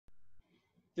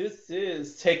This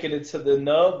is Taking It to the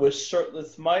Nub with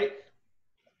Shirtless Mike.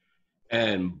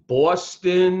 And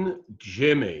Boston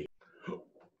Jimmie.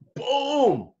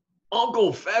 Boom!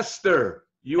 Uncle Fester,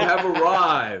 you have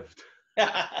arrived.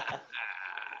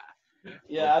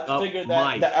 Yeah, What's I up, figured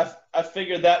Mike? I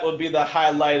figured that would be the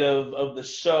highlight of the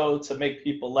show to make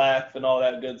people laugh and all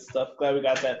that good stuff. Glad we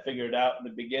got that figured out in the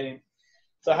beginning.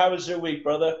 So how was your week,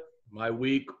 brother? My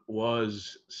week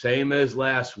was same as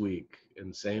last week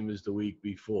and same as the week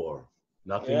before.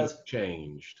 Yeah, Nothing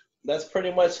changed. that's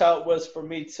pretty much how it was for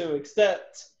me too,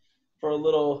 except for a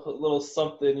little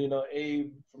something.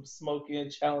 Abe from Smoking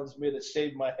challenged me to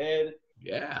shave my head.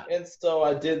 Yeah, And so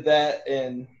I did that,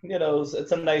 and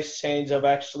it's a nice change. I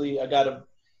got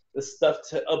the stuff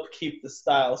to upkeep the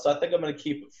style, so I think I'm gonna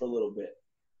keep it for a little bit.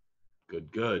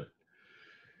 good, good.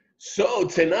 So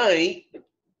tonight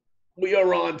we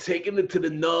are on Taking It to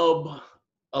the Nub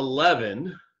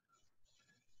 11.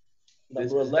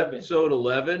 This Number is 11, episode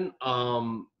 11.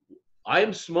 I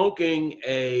am smoking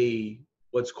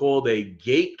what's called a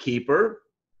gatekeeper,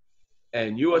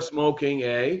 and you are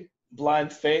smoking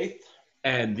Blind Faith.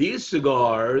 and these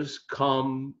cigars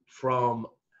come from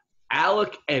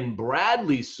Alec and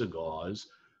Bradley cigars,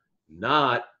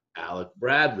 not Alec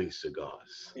Bradley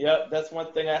cigars. Yep, that's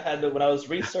one thing I had to when I was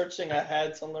researching. I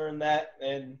had to learn that,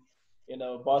 and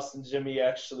Boston Jimmy he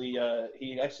actually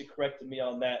corrected me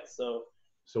on that. So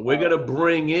we're going to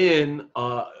bring in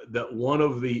one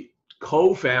of the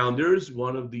co-founders,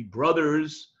 one of the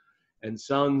brothers and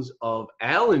sons of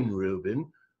Alan Rubin.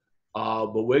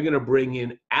 But we're going to bring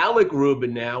in Alec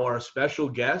Rubin now, our special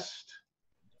guest.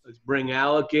 Let's bring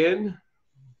Alec in.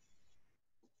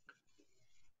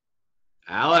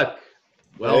 Alec,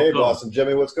 welcome. Hey, Boston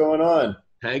Jimmie, what's going on?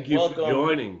 Thank you for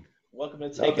joining. Welcome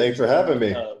to No, thanks for having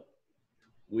me.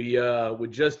 We were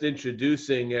just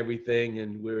introducing everything,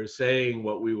 and we were saying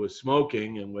what we were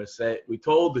smoking, and we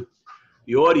told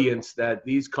the audience that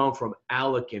these come from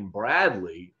Alec and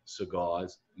Bradley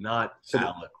cigars, not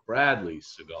Alec Bradley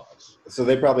cigars. So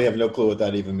they probably have no clue what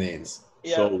that even means.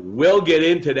 Yeah. So we'll get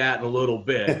into that in a little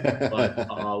bit,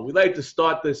 but we'd like to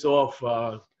start this off.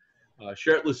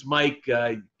 Shirtless Mike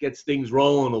gets things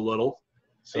rolling a little.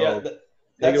 So yeah,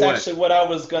 that's actually what I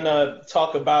was gonna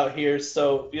talk about here.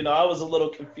 So I was a little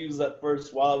confused at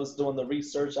first while I was doing the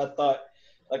research. I thought,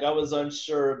 I was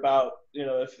unsure about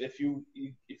if you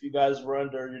guys were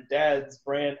under your dad's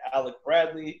brand, Alec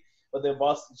Bradley, but then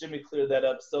Boston Jimmy cleared that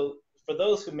up. So for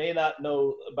those who may not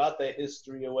know about that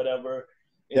history or whatever,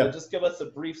 just give us a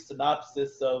brief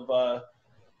synopsis of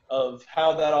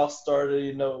how that all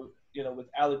started. With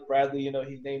Alec Bradley,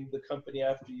 he named the company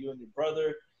after you and your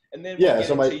brother. And then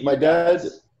so my dad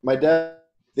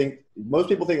most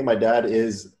people think that my dad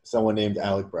is someone named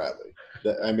Alec Bradley.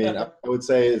 I mean, I would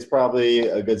say it's probably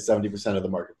a good 70% of the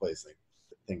marketplace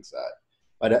thinks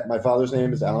that. My father's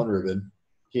name is Alan Rubin.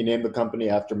 He named the company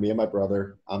after me and my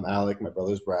brother. I'm Alec, my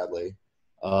brother's Bradley.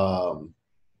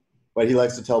 But he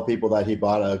likes to tell people that he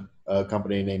bought a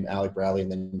company named Alec Bradley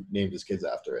and then named his kids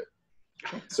after it.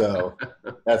 So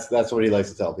that's what he likes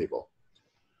to tell people.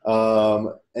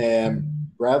 And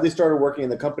Bradley started working in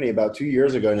the company about 2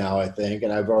 years ago now, I think,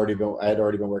 and I had already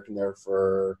been working there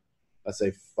for, let's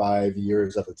say, 5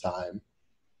 years at the time.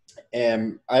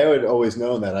 And I had always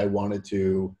known that I wanted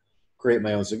to create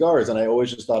my own cigars, and I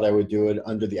always just thought I would do it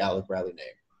under the Alec Bradley name.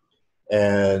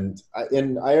 And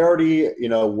I already,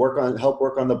 help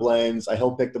work on the blends. I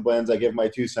help pick the blends. I give my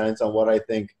 2 cents on what I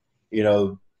think,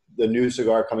 the new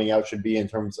cigar coming out should be in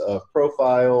terms of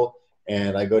profile.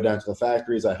 And I go down to the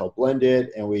factories, I help blend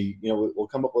it, and we'll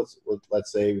come up with,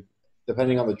 let's say,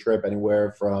 depending on the trip,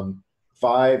 anywhere from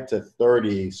 5 to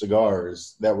 30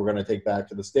 cigars that we're going to take back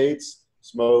to the States,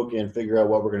 smoke, and figure out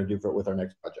what we're going to do with our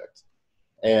next project.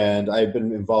 And I've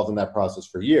been involved in that process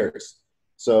for years.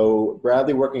 So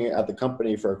Bradley, working at the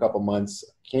company for a couple months,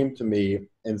 came to me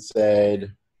and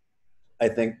said, I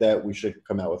think that we should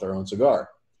come out with our own cigar.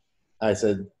 I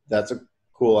said, that's a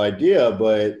cool idea,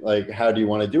 but how do you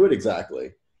want to do it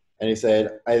exactly? And he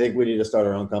said, I think we need to start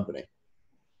our own company.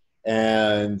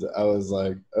 And I was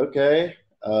like, okay.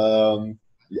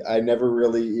 I never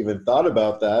really even thought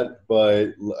about that,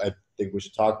 but I think we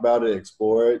should talk about it,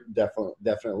 explore it,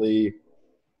 definitely,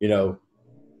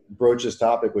 broach this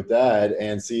topic with Dad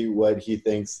and see what he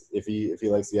thinks, if he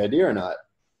likes the idea or not.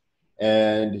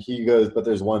 And he goes, but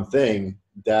there's one thing,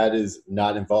 Dad is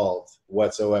not involved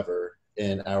whatsoever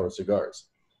in our cigars.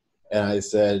 And I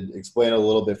said, explain it a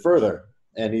little bit further.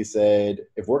 And he said,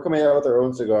 if we're coming out with our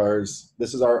own cigars,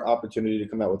 this is our opportunity to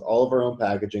come out with all of our own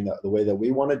packaging, the way that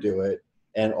we want to do it,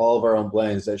 and all of our own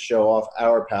blends that show off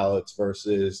our palettes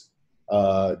versus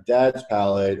Dad's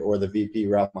palette or the VP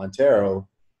Ralph Montero,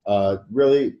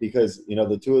 Really, because, you know,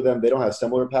 the two of them, they don't have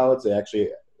similar palates. They actually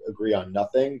agree on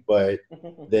nothing, but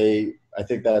I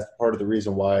think that's part of the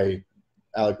reason why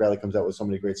Alec Bradley comes out with so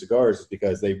many great cigars, is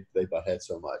because they butt heads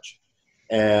so much.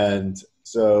 And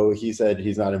so he said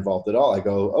he's not involved at all. I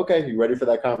go, okay, you ready for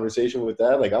that conversation with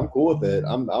that? Like, I'm cool with it.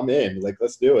 I'm in. Like,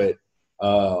 let's do it.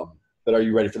 But are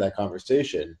you ready for that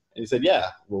conversation? And he said,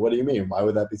 yeah. Well, what do you mean? Why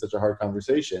would that be such a hard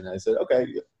conversation? And I said, okay,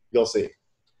 you'll see.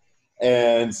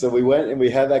 And so we went and we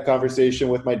had that conversation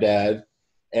with my dad,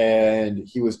 and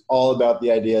he was all about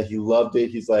the idea. He loved it.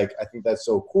 He's like, I think that's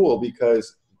so cool,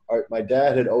 because my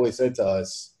dad had always said to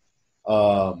us,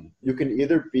 you can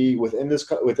either be within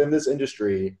this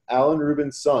industry, Alan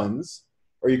Rubin's sons,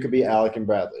 or you could be Alec and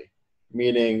Bradley,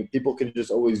 meaning people can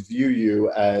just always view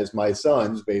you as my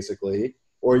sons, basically,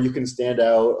 or you can stand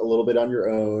out a little bit on your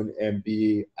own and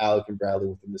be Alec and Bradley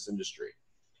within this industry.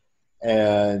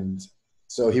 And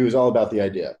so he was all about the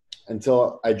idea,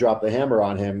 until I dropped the hammer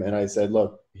on him and I said,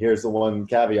 look, here's the one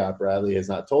caveat Bradley has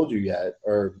not told you yet,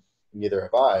 or neither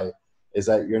have I, is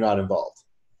that you're not involved.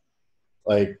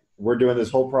 Like, we're doing this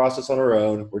whole process on our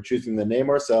own. We're choosing the name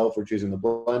ourselves. We're choosing the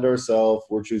blend ourselves.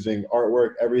 We're choosing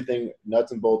artwork, everything,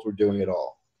 nuts and bolts. We're doing it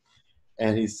all.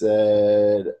 And he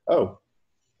said, oh,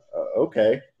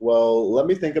 okay. Well, let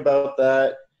me think about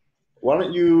that. Why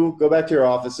don't you go back to your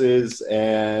offices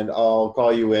and I'll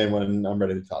call you in when I'm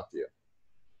ready to talk to you.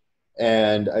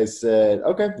 And I said,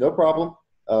 okay, no problem.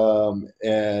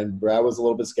 And Brad was a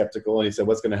little bit skeptical, and he said,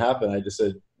 what's going to happen? I just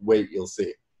said, wait, you'll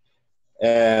see.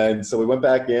 And so we went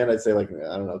back in, I'd say, like,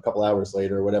 I don't know, a couple hours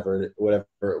later, whatever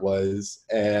it was.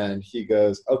 And he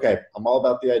goes, okay, I'm all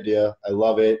about the idea. I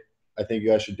love it. I think you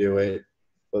guys should do it.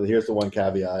 But here's the one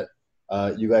caveat.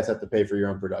 You guys have to pay for your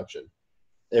own production.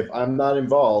 If I'm not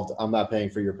involved, I'm not paying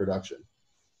for your production.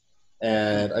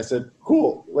 And I said,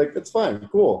 cool, like, that's fine,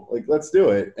 cool, like, let's do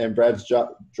it. And Brad's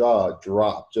jaw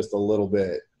dropped just a little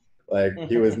bit. Like,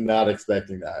 he was not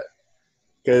expecting that.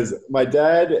 Because my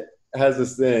dad has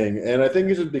this thing, and I think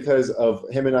it's just because of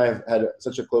him and I have had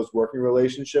such a close working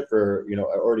relationship for, you know,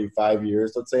 already 5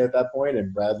 years, let's say, at that point,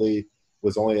 and Bradley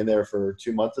was only in there for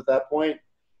 2 months at that point.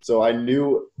 So I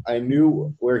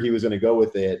knew where he was going to go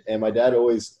with it. And my dad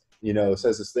always, you know,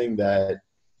 says this thing that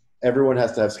everyone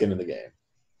has to have skin in the game.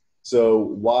 So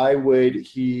why would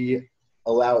he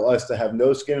allow us to have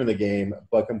no skin in the game,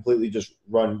 but completely just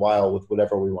run wild with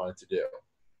whatever we wanted to do?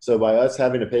 So by us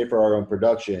having to pay for our own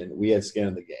production, we had skin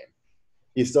in the game.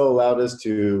 He still allowed us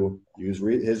to use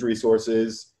his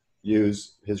resources,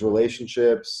 use his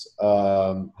relationships,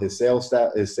 his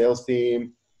sales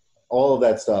team, all of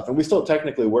that stuff. And we still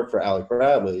technically work for Alec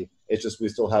Bradley. It's just we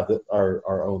still have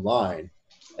our own line.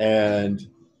 And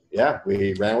yeah,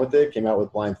 we ran with it, came out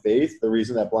with Blind Faith. The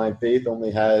reason that Blind Faith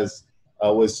only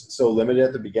was so limited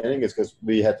at the beginning is because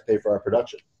we had to pay for our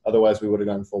production. Otherwise, we would have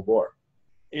gone full bore.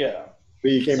 Yeah.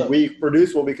 We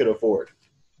produced what we could afford.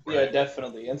 Yeah,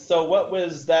 definitely. And so what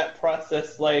was that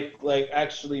process like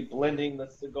actually blending the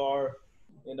cigar?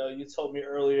 You know, you told me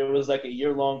earlier it was like a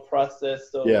year-long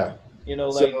process. So, yeah. You know,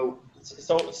 like,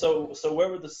 so where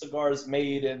were the cigars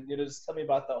made? And, you know, just tell me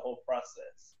about that whole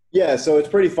process. Yeah, so it's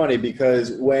pretty funny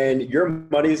because when your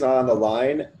money's on the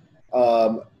line,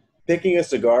 picking a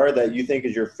cigar that you think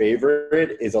is your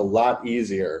favorite is a lot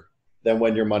easier than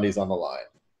when your money's on the line.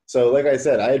 So like I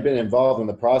said, I had been involved in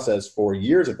the process for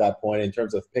years at that point in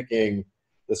terms of picking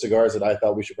the cigars that I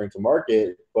thought we should bring to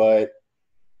market. But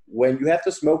when you have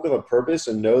to smoke with a purpose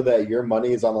and know that your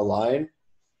money is on the line,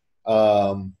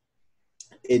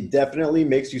 it definitely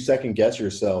makes you second guess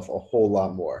yourself a whole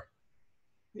lot more.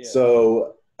 Yeah.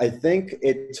 So I think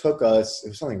it took us, it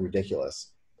was something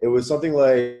ridiculous. It was something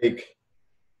like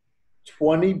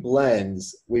 20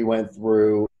 blends we went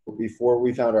through before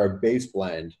we found our base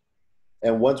blend.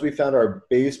 And once we found our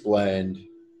base blend,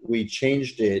 we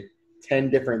changed it 10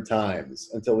 different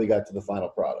times until we got to the final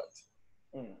product.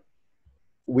 Mm.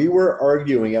 We were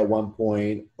arguing at one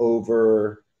point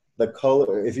over the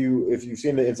color. If you've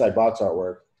seen the inside box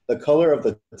artwork, the color of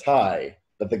the tie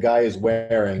that the guy is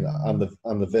wearing on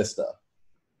the Vista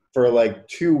for like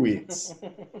 2 weeks.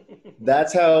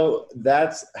 That's how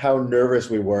nervous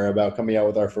we were about coming out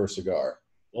with our first cigar.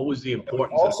 What was the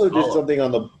importance? Also of the did color? Something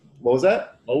on the. What was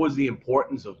that? What was the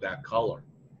importance of that color?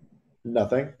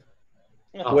 Nothing.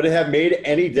 Oh. Would it have made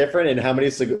any different in how many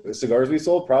cigars we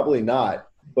sold? Probably not.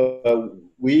 But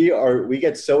we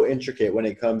get so intricate when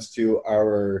it comes to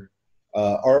our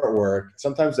artwork.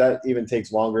 Sometimes that even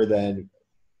takes longer than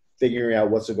figuring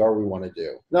out what cigar we want to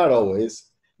do. Not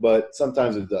always, but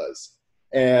sometimes it does.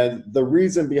 And the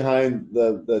reason behind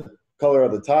the color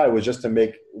of the tie was just to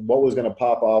make what was going to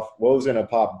pop off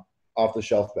the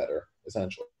shelf better,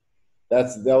 essentially.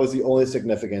 That was the only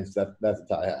significance that the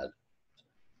tie had.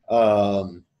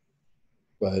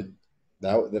 But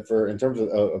that for in terms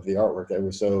of the artwork, that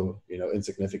was so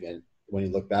insignificant when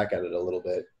you look back at it a little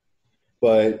bit.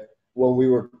 But when we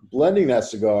were blending that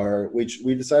cigar, we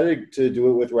decided to do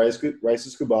it with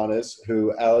Raíces Cubanas,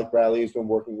 who Alec Bradley has been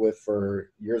working with for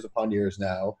years upon years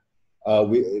now.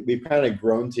 We've kind of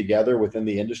grown together within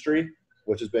the industry,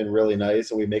 which has been really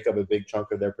nice, and we make up a big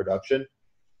chunk of their production.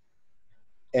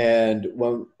 And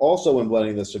when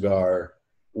blending the cigar,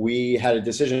 we had a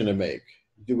decision to make.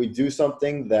 Do we do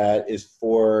something that is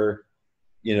for,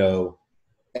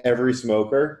 every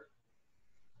smoker,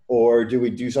 or do we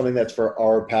do something that's for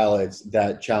our palates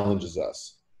that challenges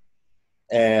us?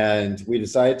 And we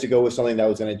decided to go with something that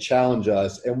was going to challenge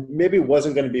us, and maybe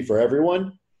wasn't going to be for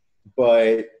everyone,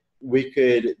 but we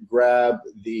could grab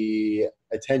the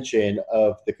attention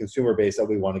of the consumer base that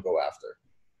we want to go after.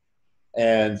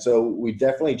 And so we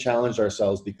definitely challenged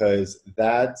ourselves, because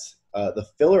the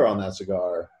filler on that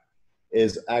cigar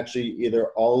is actually either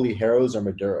all ligeros or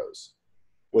maduros,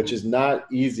 which is not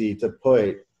easy to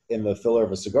put in the filler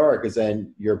of a cigar, because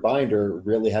then your binder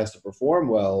really has to perform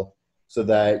well so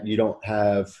that you don't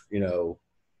have,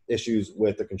 issues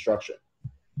with the construction.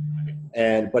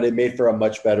 But it made for a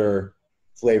much better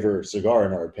flavor cigar,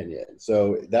 in our opinion.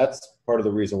 So that's part of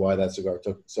the reason why that cigar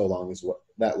took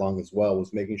that long as well,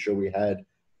 was making sure we had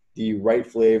the right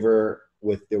flavor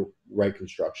with the right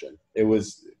construction. It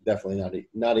was definitely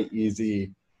not an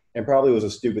easy, and probably was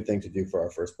a stupid thing to do for our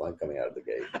first blend coming out of the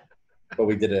gate, but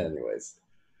we did it anyways.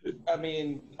 I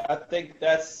mean, I think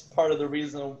that's part of the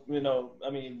reason,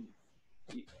 the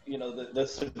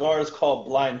cigar is called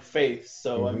Blind Faith.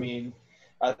 So, I mean,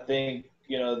 I think,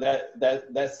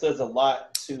 that says a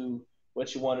lot to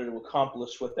what you wanted to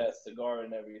accomplish with that cigar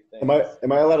and everything.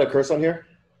 Am I allowed to curse on here?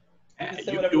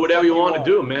 You do whatever you want to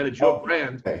do, man. It's your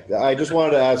brand. Okay. I just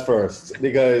wanted to ask first,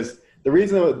 because the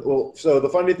reason, so the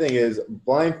funny thing is,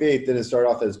 Blind Faith didn't start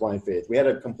off as Blind Faith. We had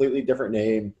a completely different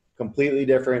name, completely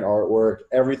different artwork.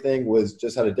 Everything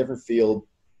just had a different feel.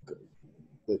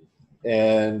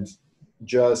 And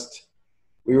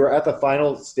we were at the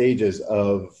final stages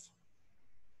of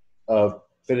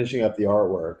finishing up the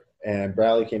artwork. And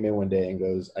Bradley came in one day and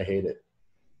goes, "I hate it.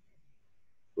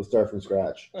 We'll start from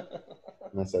scratch."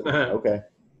 And I said, "Okay,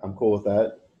 I'm cool with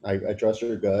that. I trust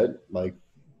your gut. Like,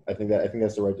 I think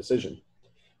that's the right decision."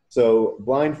 So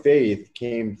Blind Faith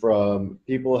came from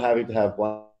people having to have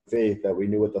blind faith that we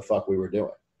knew what the fuck we were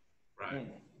doing. Right.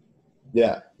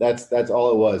 Yeah, that's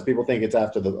all it was. People think it's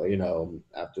after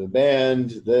the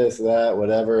band, this, that,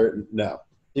 whatever. No,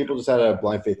 people just had a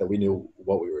blind faith that we knew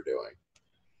what we were doing.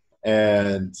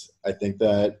 And I think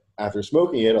that after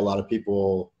smoking it, a lot of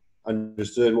people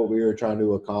understood what we were trying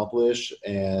to accomplish,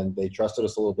 and they trusted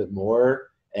us a little bit more.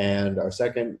 And our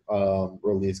second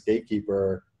release,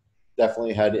 Gatekeeper,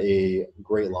 definitely had a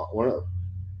great launch,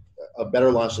 a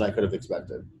better launch than I could have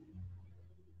expected.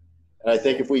 And I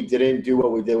think if we didn't do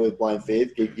what we did with Blind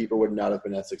Faith, Gatekeeper would not have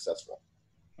been as successful.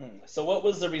 So what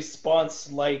was the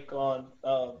response like on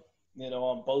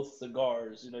both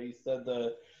cigars? You said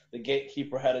the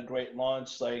Gatekeeper had a great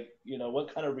launch. Like,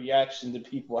 what kind of reaction did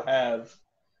people have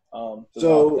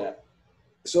throughout that?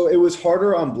 So it was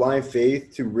harder on Blind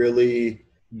Faith to really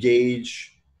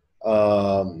gauge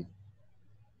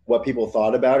what people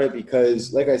thought about it,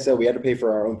 because, like I said, we had to pay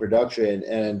for our own production,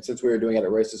 and since we were doing it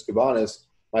at Raíces Cubanas,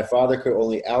 my father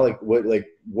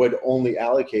would only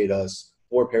allocate us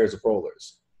 4 pairs of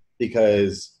rollers,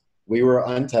 because we were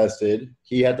untested.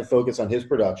 He had to focus on his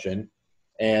production,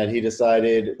 and he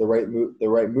decided the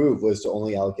right move was to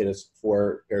only allocate us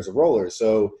 4 pairs of rollers.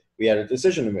 So we had a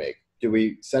decision to make. Do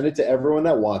we send it to everyone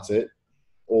that wants it,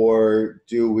 or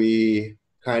do we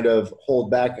kind of hold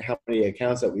back how many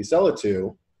accounts that we sell it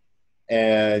to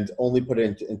and only put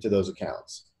it into those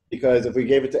accounts? Because if we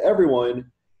gave it to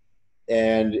everyone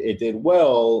and it did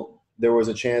well, there was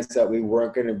a chance that we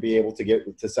weren't going to be able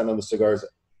to send them the cigars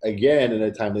again in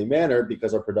a timely manner,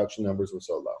 because our production numbers were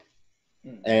so low.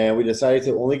 And we decided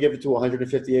to only give it to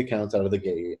 150 accounts out of the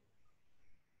gate,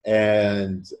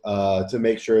 and to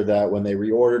make sure that when they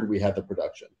reordered, we had the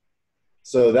production.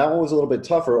 So that one was a little bit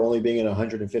tougher, only being in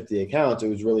 150 accounts. It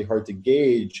was really hard to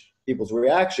gauge people's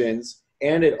reactions,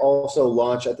 and it also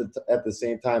launched at the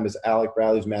same time as Alec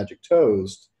Bradley's Magic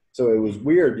Toast. So it was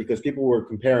weird, because people were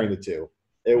comparing the two.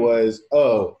 It was,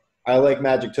 oh, I like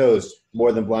Magic Toast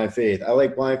more than Blind Faith. I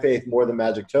like Blind Faith more than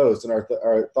Magic Toast. And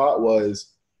our thought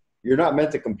was, you're not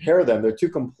meant to compare them. They're 2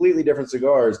 completely different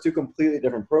cigars, 2 completely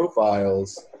different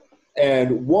profiles.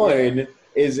 And one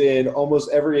is in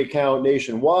almost every account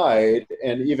nationwide,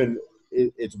 and even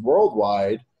it's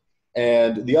worldwide.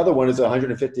 and the other one is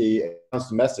 150 ounce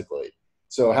domestically.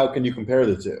 So how can you compare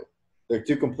the two? They're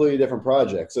two completely different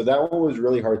projects. So that one was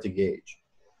really hard to gauge.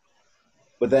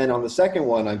 But then on the second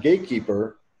one, on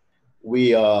Gatekeeper, we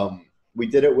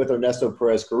did it with Ernesto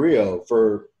Perez Carrillo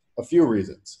for a few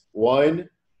reasons. One,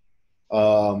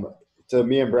 to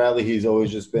me and Bradley, he's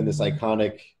always just been this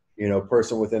iconic,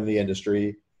 person within the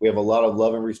industry. We have a lot of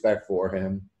love and respect for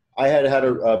him. I had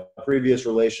a previous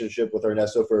relationship with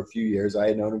Ernesto for a few years. I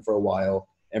had known him for a while,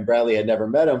 and Bradley had never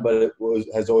met him, but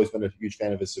has always been a huge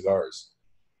fan of his cigars.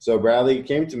 So Bradley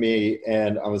came to me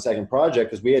and on the second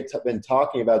project, because we had been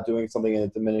talking about doing something in the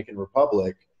Dominican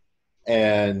Republic,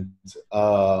 and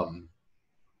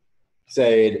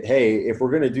said, hey, if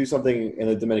we're going to do something in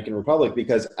the Dominican Republic,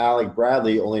 because Alec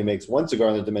Bradley only makes one cigar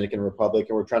in the Dominican Republic,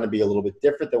 and we're trying to be a little bit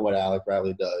different than what Alec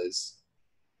Bradley does,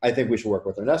 I think we should work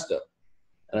with Ernesto.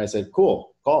 And I said,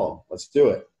 cool, call him. Let's do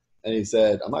it. And he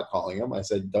said, I'm not calling him. I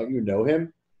said, don't you know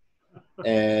him?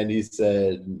 And he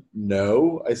said,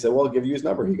 no. I said, well, I'll give you his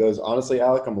number. He goes, honestly,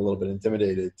 Alec, I'm a little bit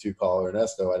intimidated to call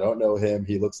Ernesto. I don't know him.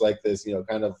 He looks like this,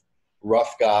 kind of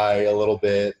rough guy a little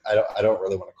bit. I don't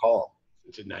really want to call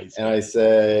him. Such a nice guy.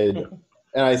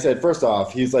 And I said, first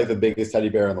off, he's like the biggest teddy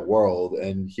bear in the world,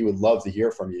 and he would love to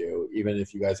hear from you, even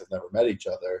if you guys have never met each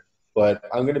other. But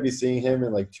I'm going to be seeing him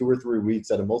in like 2 or 3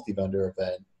 weeks at a multi-vendor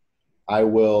event.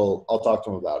 I'll talk to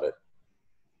him about it.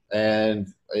 And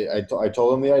I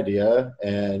told him the idea,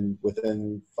 and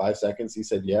within 5 seconds, he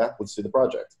said, yeah, let's do the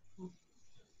project.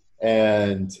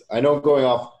 And I know I'm going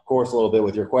off course a little bit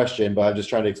with your question, but I'm just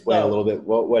trying to explain a little bit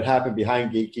what happened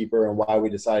behind Gatekeeper and why we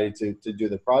decided to do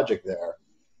the project there.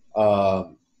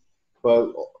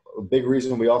 But a big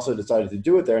reason we also decided to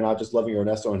do it there, not just loving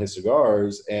Ernesto and his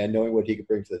cigars and knowing what he could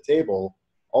bring to the table.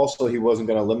 Also, he wasn't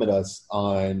going to limit us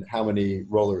on how many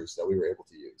rollers that we were able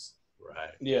to use.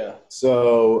 Right. Yeah.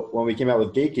 So when we came out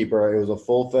with Gatekeeper, it was a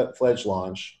full-fledged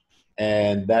launch.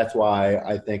 And that's why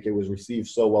I think it was received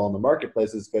so well in the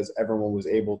marketplace, is because everyone was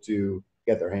able to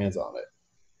get their hands on it.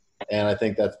 And I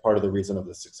think that's part of the reason of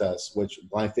the success, which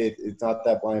Blind Faith, it's not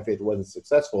that Blind Faith wasn't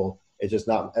successful. It's just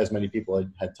not as many people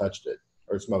had touched it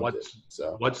or smoked it.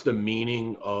 So what's the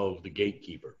meaning of the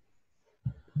Gatekeeper?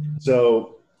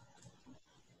 So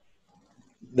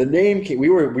the name, we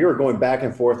were going back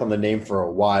and forth on the name for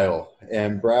a while,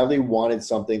 and Bradley wanted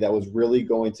something that was really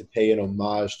going to pay an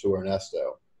homage to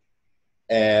Ernesto.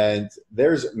 And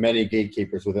there's many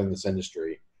gatekeepers within this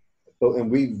industry,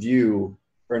 and we view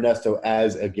Ernesto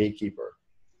as a gatekeeper,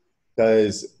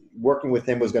 because working with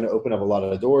him was going to open up a lot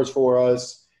of doors for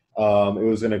us. It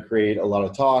was going to create a lot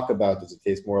of talk about, does it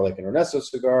taste more like an Ernesto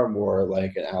cigar, more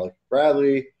like an Alec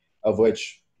Bradley, of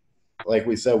which, like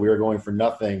we said, we were going for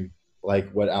nothing like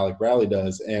what Alec Bradley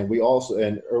does. And we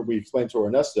explained to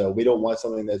Ernesto, we don't want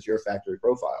something that's your factory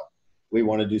profile. We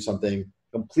want to do something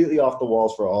completely off the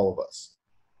walls for all of us.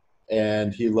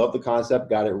 And he loved the concept,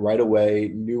 got it right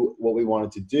away, knew what we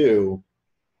wanted to do.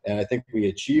 And I think we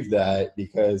achieved that,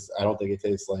 because I don't think it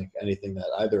tastes like anything that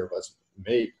either of us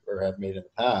make or have made in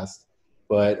the past.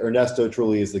 But Ernesto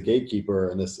truly is the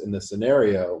gatekeeper in this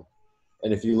scenario.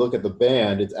 And if you look at the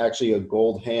band, it's actually a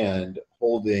gold hand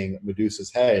holding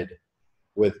Medusa's head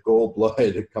with gold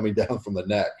blood coming down from the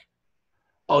neck.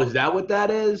 Oh, is that what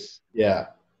that is? Yeah.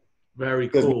 Very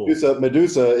cool. Because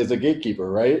Medusa is a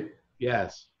gatekeeper, right?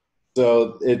 Yes.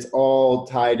 So it's all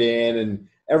tied in, and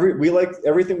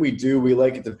everything we do, we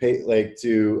like it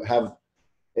to have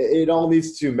it all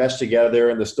needs to mesh together,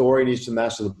 and the story needs to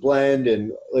match the blend,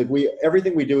 and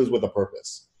everything we do is with a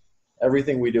purpose.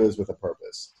 Everything we do is with a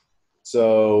purpose.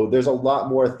 So there's a lot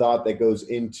more thought that goes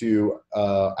into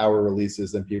our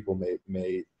releases than people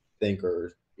may think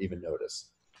or even notice.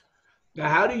 Now,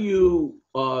 how do you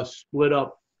split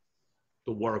up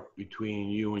the work between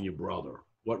you and your brother?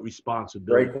 What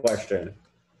responsibility? Great question.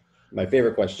 My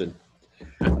favorite question.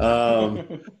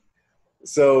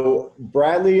 So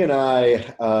Bradley and I,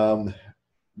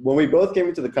 when we both came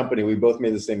into the company, we both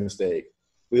made the same mistake.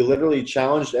 We literally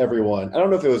challenged everyone. I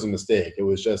don't know if it was a mistake. It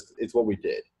was just, it's what we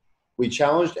did. We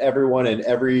challenged everyone in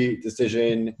every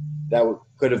decision that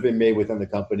could have been made within the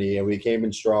company, and we came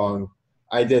in strong.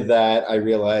 I did that. I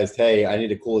realized, hey, I need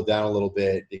to cool it down a little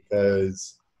bit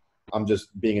because I'm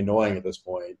just being annoying at this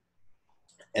point.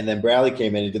 And then Bradley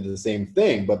came in and did the same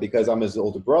thing, but because I'm his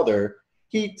older brother,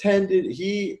 he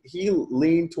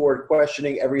leaned toward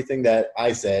questioning everything that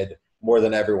I said more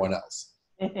than everyone else.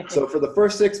 So for the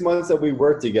first 6 months that we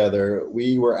worked together,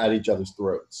 we were at each other's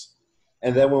throats.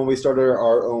 And then when we started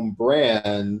our own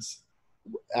brand,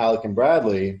 Alec and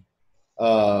Bradley,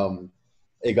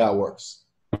 it got worse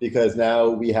because now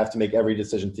we have to make every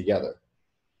decision together.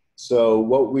 So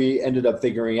what we ended up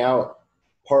figuring out,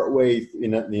 partway,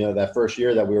 that first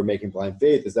year that we were making Blind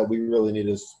Faith, is that we really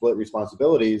needed to split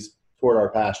responsibilities toward our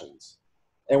passions.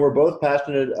 And we're both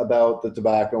passionate about the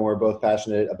tobacco, and we're both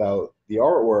passionate about the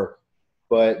artwork,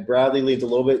 but Bradley leans a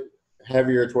little bit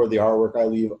heavier toward the artwork. I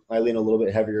lean a little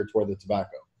bit heavier toward the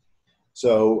tobacco.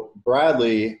 So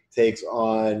Bradley takes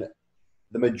on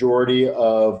the majority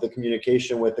of the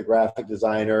communication with the graphic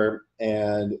designer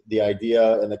and the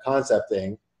idea and the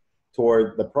concepting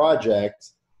toward the project.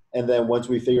 And then once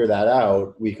we figure that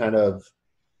out, I kind of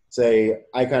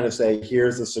say,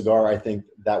 here's the cigar I think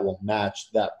that will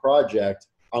match that project.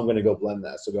 I'm going to go blend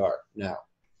that cigar now.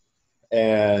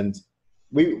 And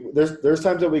there's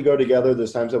times that we go together.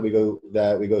 There's times that we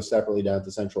go separately down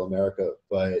to Central America.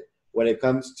 But when it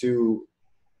comes to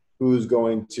who's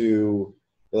going to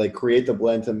like create the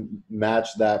blend to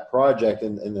match that project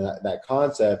and that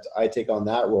concept, I take on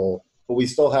that role. But we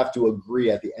still have to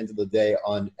agree at the end of the day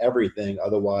on everything.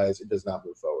 Otherwise, it does not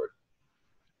move forward.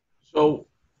 So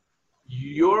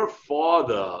your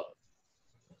father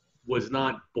was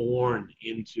not born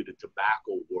into the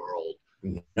tobacco world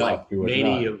like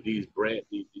many of these brand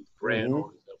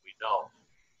owners that we know.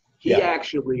 He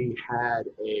actually had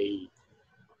a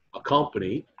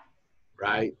company,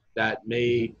 right, that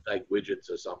made like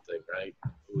widgets or something, right?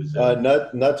 It was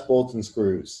nuts, bolts, and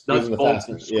screws. Nuts, bolts,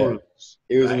 and screws.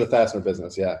 Yeah. He was in the fastener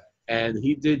business, yeah. And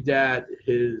he did that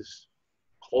his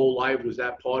whole life. Was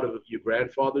that part of your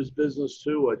grandfather's business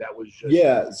too, or that was just?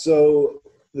 Yeah. So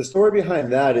the story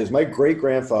behind that is my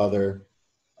great-grandfather,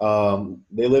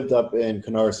 they lived up in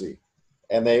Canarsie,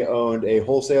 and they owned a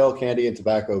wholesale candy and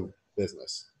tobacco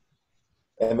business.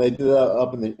 And they did that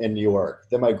up in New York.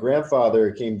 Then my grandfather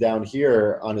came down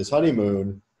here on his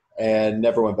honeymoon and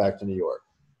never went back to New York.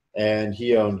 And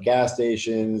he owned gas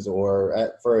stations,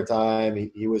 for a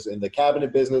time, he was in the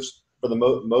cabinet business for the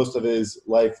most of his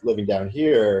life living down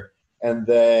here. And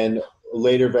then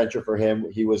later venture for him,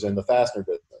 he was in the fastener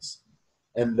business.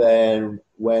 And then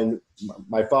when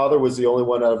my father was the only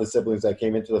one out of his siblings that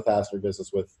came into the fastener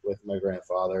business with my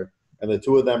grandfather, and the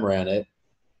two of them ran it,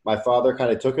 my father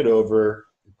kind of took it over,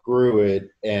 grew it,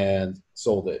 and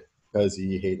sold it because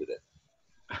he hated it.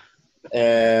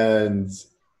 And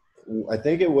I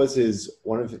think it was his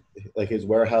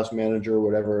warehouse manager or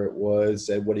whatever it was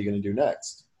said, "What are you going to do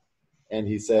next?" And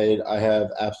he said, "I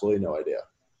have absolutely no idea."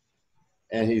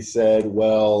 And he said,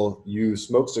 "Well, you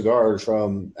smoke cigars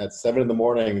from at 7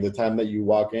 a.m, the time that you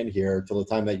walk in here, till the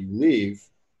time that you leave.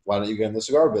 Why don't you get in the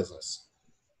cigar business?"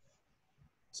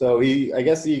 So I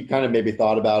guess he kind of maybe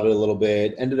thought about it a little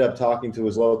bit, ended up talking to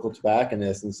his local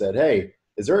tobacconist and said, "Hey,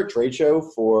 is there a trade show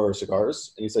for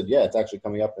cigars?" And he said, "Yeah, it's actually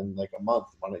coming up in like a month.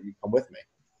 Why don't you come with me?"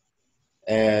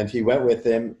 And he went with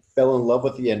him, fell in love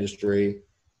with the industry,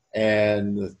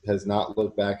 and has not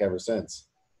looked back ever since.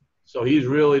 So he's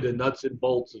really the nuts and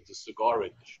bolts of the cigar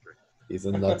industry. He's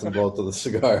the nuts and bolts of the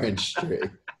cigar industry.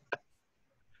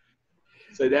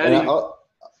 So that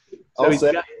I'll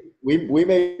say we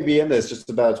may be in this just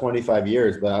about 25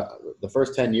 years, but the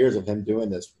first 10 years of him doing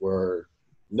this were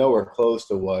nowhere close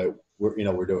to what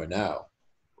we're doing now.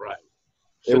 Right.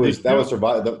 So that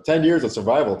was 10 years of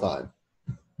survival time.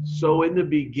 So in the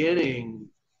beginning,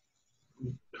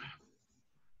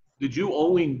 did you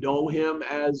only know him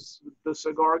as the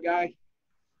cigar guy?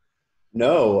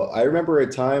 No, I remember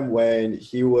a time when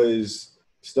he was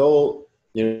still,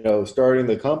 starting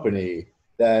the company,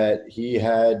 that he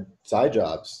had side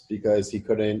jobs because he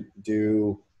couldn't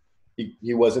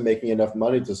he wasn't making enough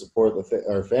money to support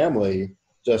our family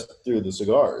just through the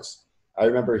cigars. I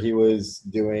remember he was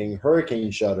doing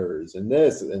hurricane shutters and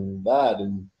this and that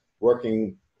and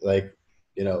working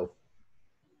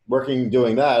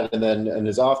doing that, and then in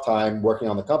his off time working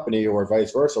on the company or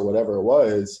vice versa, whatever it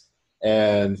was.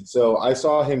 And so I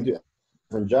saw him do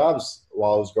different jobs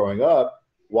while I was growing up,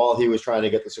 while he was trying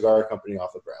to get the cigar company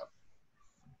off the ground.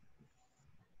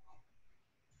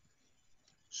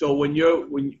 So when you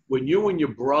and your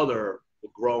brother were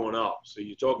growing up, so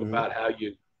you talk about how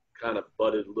you kind of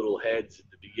butted little heads at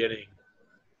the beginning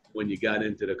when you got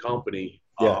into the company.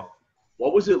 Yeah.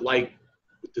 What was it like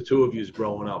with the two of you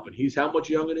growing up? And he's how much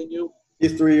younger than you?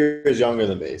 He's 3 years younger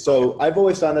than me. So I've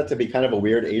always found that to be kind of a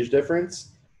weird age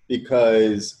difference,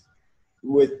 because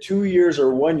with 2 years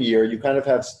or 1 year, you kind of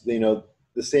have,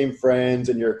 the same friends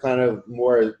and you're kind of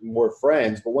more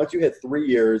friends. But once you hit 3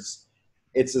 years,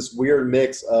 it's this weird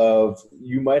mix of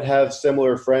you might have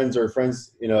similar friends or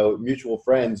friends, mutual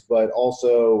friends, but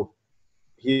also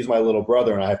he's my little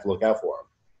brother and I have to look out for him.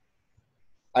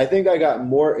 I think I got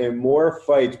more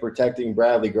fights protecting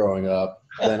Bradley growing up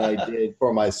than I did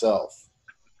for myself.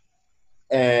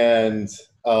 And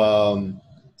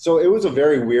so it was a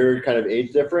very weird kind of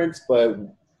age difference, but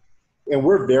and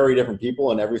we're very different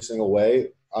people in every single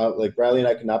way. Like Bradley and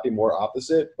I could not be more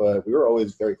opposite, but we were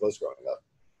always very close growing up.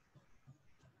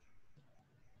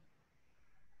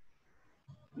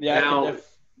 Yeah. Now,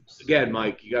 again,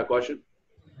 Mike, you got a question?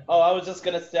 Oh, I was just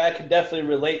gonna say I can definitely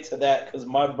relate to that because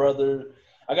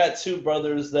I got two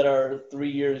brothers that are 3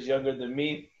 years younger than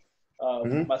me.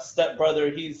 My stepbrother,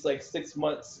 he's like 6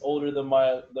 months older than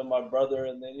my brother,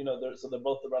 and then they're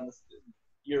both around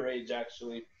your age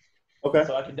actually. Okay.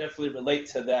 So I can definitely relate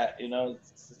to that.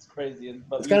 It's crazy.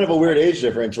 But it's kind of a weird age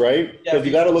difference, right? Because Yeah,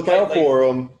 you got to look out for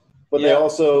them, but they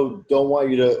also don't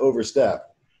want you to overstep.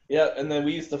 Yeah, and then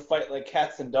we used to fight like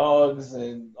cats and dogs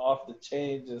and off the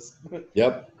chain, just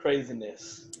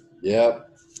craziness. Yep.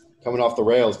 Coming off the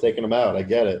rails, taking them out. I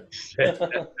get it.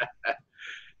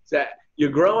 So you're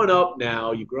growing up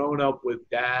now. You're growing up with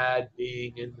Dad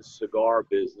being in the cigar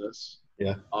business.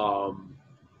 Yeah.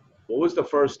 What was the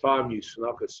first time you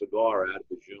snuck a cigar out of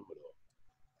the humidor?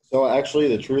 So actually,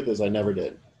 the truth is I never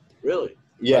did. Really?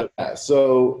 Yeah.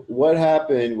 So what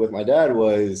happened with my dad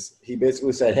was he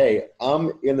basically said, hey,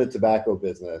 I'm in the tobacco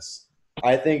business.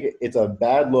 I think it's a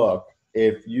bad look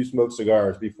if you smoke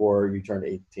cigars before you turn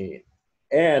 18.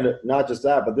 And not just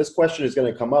that, but this question is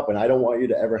going to come up, and I don't want you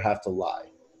to ever have to lie.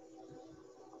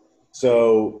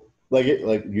 So like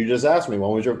you just asked me,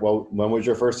 when was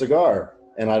your first cigar?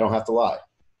 And I don't have to lie,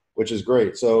 which is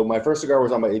great. So my first cigar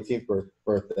was on my 18th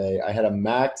birthday. I had a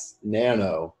Max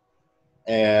Nano,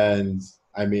 and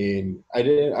I mean,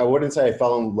 I wouldn't say I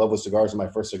fell in love with cigars in my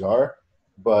first cigar,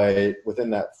 but within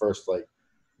that first like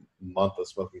month of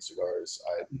smoking cigars,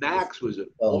 Max was a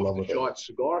off-the-chart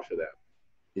cigar for them.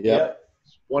 Yeah.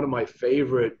 It's one of my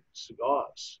favorite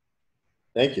cigars.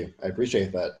 Thank you. I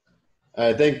appreciate that.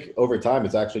 I think over time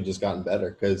it's actually just gotten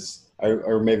better because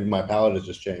or maybe my palate has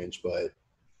just changed, but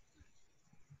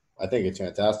I think it's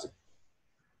fantastic.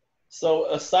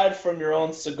 So aside from your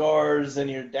own cigars and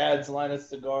your dad's line of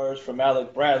cigars from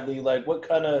Alec Bradley, like what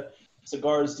kind of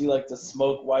cigars do you like to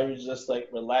smoke while you're just like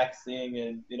relaxing?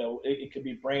 And it could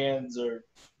be brands or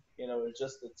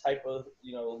just the type of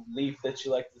leaf that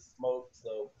you like to smoke.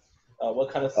 So what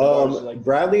kind of cigars you like?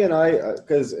 Bradley and I,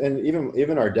 and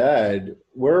even our dad,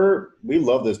 we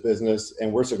love this business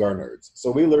and we're cigar nerds. So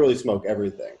we literally smoke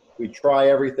everything. We try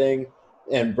everything.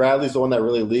 And Bradley's the one that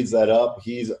really leads that up.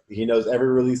 He knows every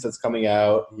release that's coming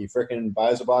out. He freaking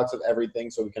buys a box of everything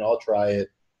so we can all try it.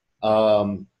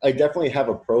 I definitely have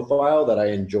a profile that I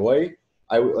enjoy.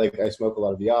 I smoke a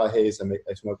lot of Viajes.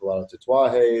 I smoke a lot of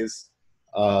Tatuajes,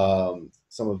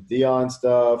 some of Dion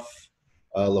stuff,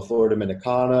 La Flor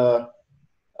Dominicana,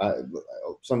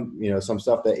 some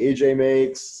stuff that AJ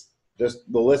makes.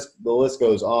 Just the list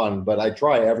goes on. But I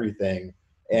try everything,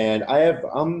 and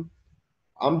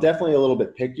I'm definitely a little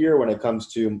bit pickier when it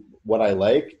comes to what I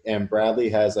like, and Bradley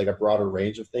has like a broader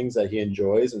range of things that he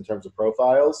enjoys in terms of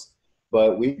profiles,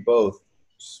 but we both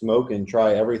smoke and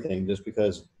try everything just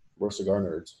because we're cigar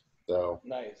nerds. So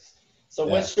nice. So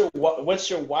what's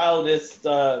your wildest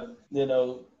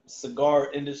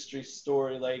cigar industry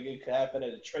story? Like it could happen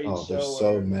at a trade show. There's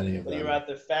so many of them. You're at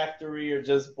the factory or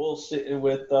just bullshitting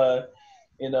with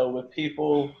with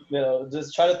people.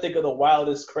 Just try to think of the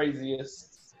wildest, craziest.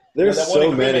 There's so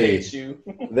many.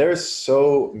 There's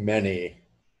so many.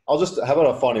 How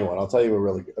about a funny one? I'll tell you a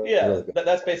really good. Yeah, really good.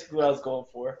 That's basically what I was going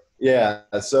for. Yeah.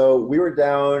 So we were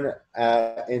down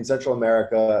in Central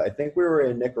America. I think we were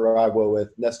in Nicaragua with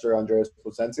Nestor Andres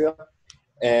Plasencia,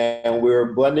 and we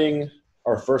were blending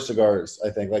our first cigars, I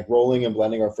think, like rolling and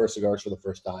blending our first cigars for the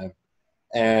first time.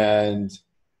 And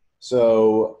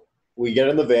so we get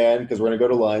in the van because we're going to go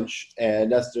to lunch, and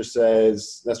Nestor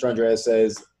Andres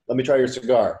says, let me try your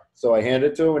cigar. So I hand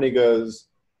it to him, and he goes,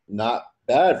 not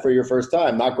bad for your first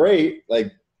time. Not great.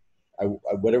 Like, I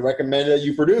wouldn't recommend that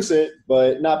you produce it,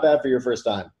 but not bad for your first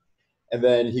time. And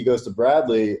then he goes to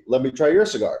Bradley, let me try your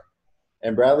cigar.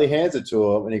 And Bradley hands it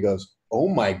to him, and he goes, oh,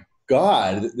 my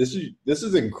God, this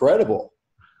is incredible.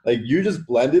 Like, you just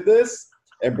blended this?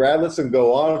 And Brad lets him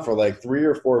go on for like 3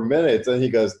 or 4 minutes, and he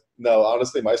goes, no,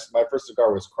 honestly, my first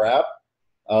cigar was crap.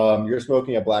 You're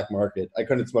smoking a black market. I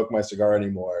couldn't smoke my cigar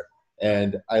anymore.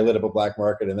 And I lit up a black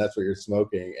market, and that's what you're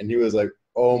smoking. And he was like,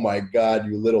 oh, my God,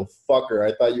 you little fucker.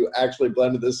 I thought you actually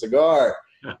blended this cigar.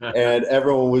 And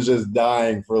everyone was just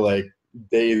dying for, like,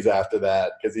 days after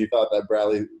that because he thought that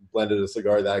Bradley blended a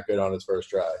cigar that good on his first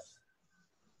try.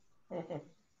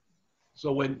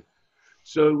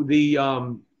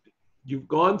 You've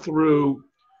gone through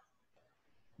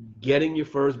getting your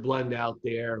first blend out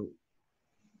there,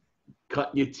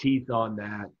 cutting your teeth on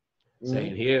that,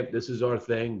 saying, here, this is our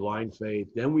thing, blind faith.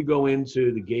 Then we go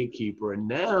into the gatekeeper, and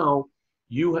now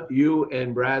you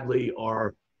and Bradley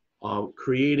are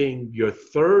creating your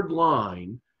third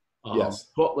line.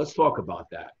 Yes. Let's talk about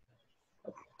that.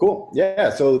 Cool. Yeah.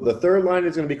 So the third line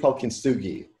is going to be called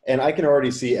Kintsugi, and I can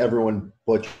already see everyone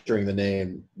butchering the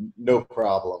name. No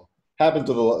problem. Happens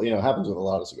with a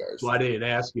lot of cigars. Well, I didn't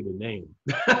ask you the name.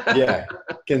 Yeah,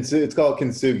 it's called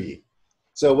Kintsugi.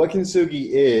 So what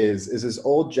Kintsugi is this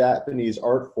old Japanese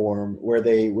art form where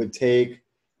they would take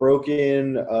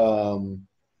broken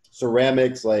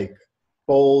ceramics like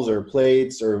bowls or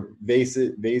plates or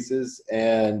vases,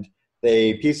 and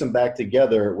they piece them back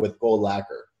together with gold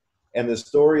lacquer. And the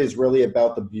story is really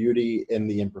about the beauty in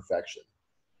the imperfection.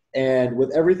 And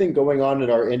with everything going on in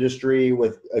our industry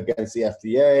against the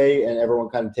FDA and everyone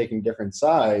kind of taking different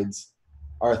sides,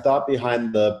 our thought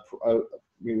behind the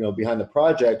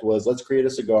project was, let's create a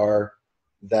cigar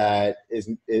that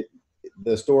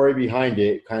the story behind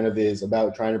it kind of is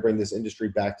about trying to bring this industry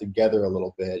back together a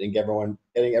little bit and getting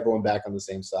everyone back on the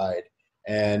same side.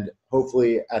 And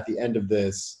hopefully at the end of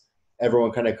this,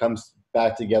 everyone kind of comes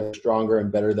back together stronger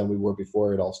and better than we were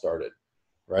before it all started,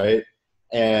 right?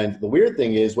 And the weird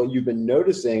thing is, what you've been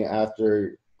noticing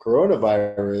after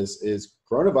coronavirus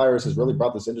has really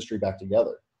brought this industry back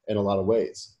together in a lot of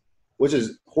ways, which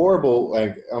is horrible.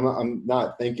 Like, I'm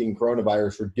not thanking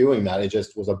coronavirus for doing that. It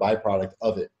just was a byproduct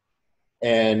of it.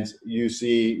 And you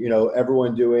see,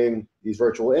 everyone doing these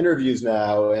virtual interviews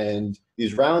now and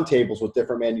these roundtables with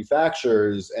different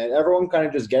manufacturers, and everyone kind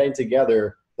of just getting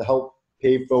together to help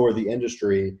pave forward the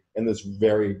industry in this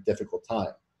very difficult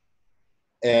time.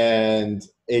 And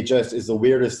it just is the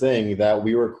weirdest thing that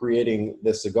we were creating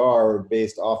this cigar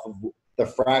based off of the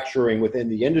fracturing within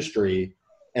the industry,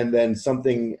 and then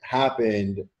something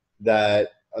unfortunate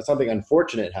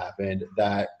happened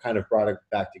that kind of brought it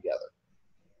back together.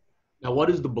 Now,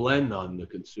 what is the blend on the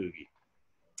Kintsugi?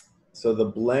 So the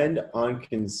blend on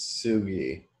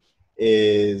Kintsugi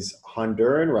is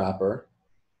Honduran wrapper,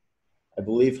 I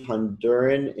believe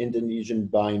Honduran Indonesian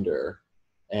binder,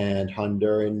 and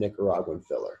Honduran Nicaraguan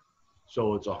filler.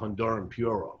 So it's a Honduran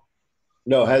Puro.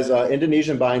 No, it has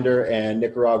Indonesian binder and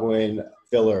Nicaraguan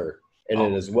filler in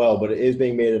it as well, but it is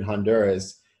being made in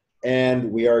Honduras. And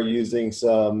we are using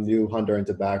some new Honduran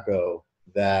tobacco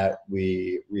that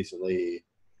we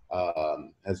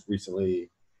has recently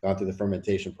gone through the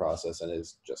fermentation process and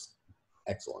is just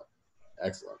excellent.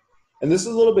 And this is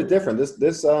a little bit different. This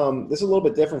is a little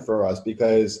bit different for us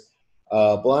because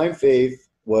Blind Faith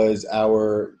was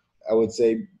our, I would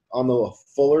say, on the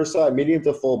fuller side, medium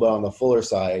to full, but on the fuller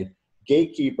side.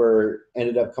 Gatekeeper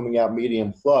ended up coming out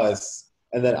medium plus,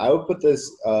 and then I would put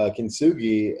this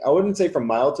Kintsugi, I wouldn't say from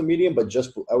mild to medium, but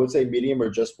I would say medium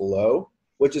or just below,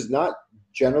 which is not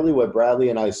generally what Bradley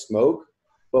and I smoke,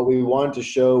 but we wanted to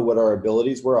show what our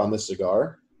abilities were on this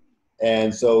cigar.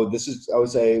 And so this is, I would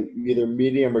say, either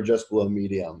medium or just below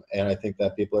medium, and I think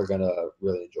that people are going to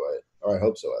really enjoy it, or I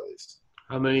hope so at least.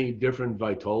 How many different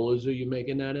Vitolas are you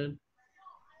making that in?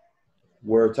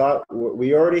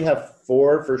 We already have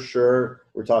 4 for sure.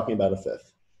 We're talking about a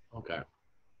 5th. Okay.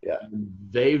 Yeah.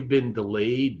 They've been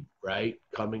delayed, right,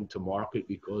 coming to market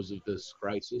because of this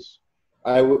crisis?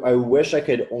 I wish I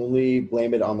could only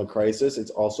blame it on the crisis.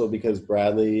 It's also because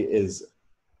Bradley is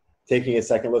taking a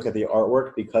second look at the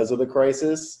artwork because of the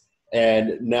crisis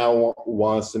and now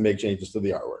wants to make changes to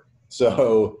the artwork.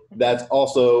 So that's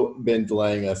also been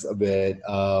delaying us a bit.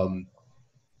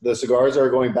 The cigars are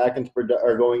going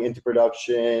into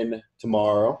production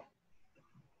tomorrow,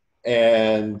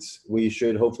 and we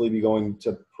should hopefully be going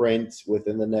to print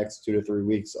within the next 2 to 3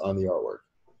 weeks on the artwork.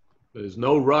 There's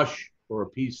no rush for a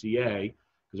PCA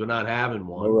because we're not having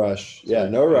one. No rush. So yeah,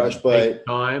 no rush. But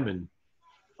time, and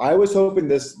I was hoping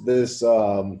this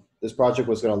project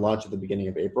was going to launch at the beginning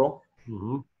of April.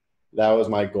 Mm-hmm. That was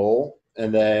my goal.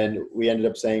 And then we ended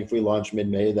up saying if we launch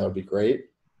mid-May, that would be great.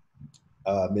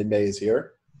 Mid-May is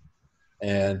here,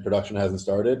 and production hasn't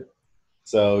started.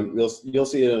 So you'll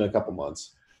see it in a couple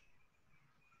months.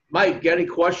 Mike, any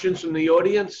questions from the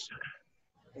audience?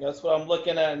 That's what I'm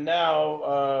looking at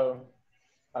now.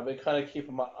 I've been kind of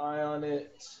keeping my eye on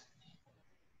it.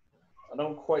 I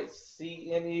don't quite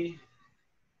see any.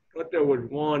 But there was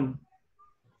one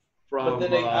from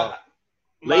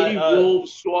Lady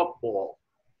Wolves Softball.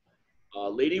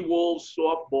 Lady Wolves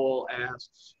Softball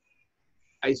asks,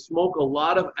 I smoke a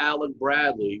lot of Alec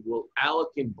Bradley. Will Alec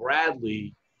and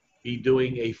Bradley be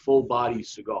doing a full-body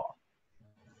cigar?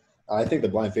 I think the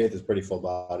Blind Faith is pretty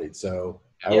full-bodied, so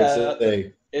I would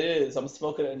say it is. I'm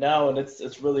smoking it now, and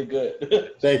it's really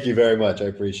good. Thank you very much. I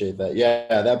appreciate that.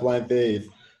 Yeah, that Blind Faith.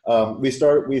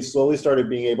 We slowly started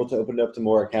being able to open it up to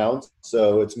more accounts,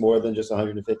 so it's more than just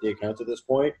 150 accounts at this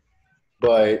point.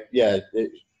 But yeah,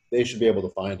 they should be able to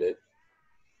find it.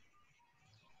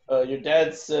 Your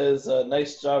dad says,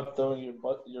 "Nice job throwing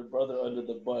your brother under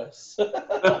the bus."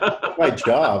 My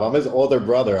job. I'm his older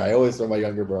brother. I always throw my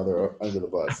younger brother under the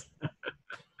bus.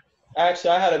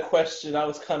 Actually, I had a question I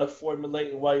was kind of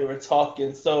formulating while you were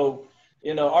talking. So,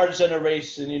 our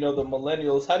generation, the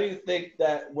millennials, how do you think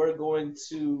that we're going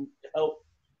to help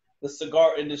the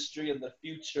cigar industry in the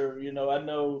future? I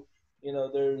know,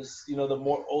 there's, the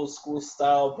more old school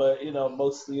style, but,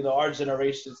 mostly, our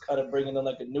generation is kind of bringing in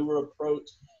like a newer approach.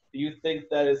 Do you think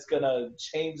that it's going to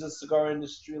change the cigar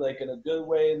industry, like in a good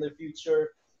way in the future?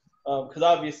 Because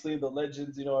obviously the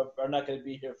legends, are not going to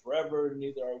be here forever,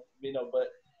 neither are, but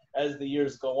as the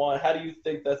years go on, how do you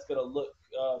think that's going to look,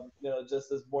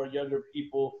 just as more younger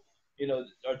people,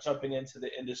 are jumping into the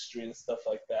industry and stuff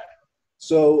like that?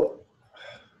 So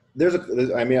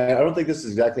I mean, I don't think this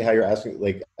is exactly how you're asking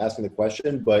the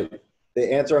question, but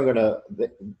the answer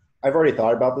I've already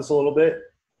thought about this a little bit.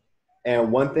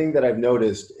 And one thing that I've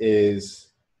noticed is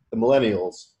the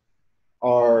millennials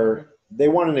they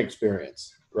want an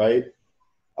experience, right?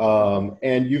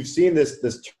 And you've seen this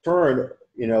turn,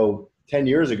 10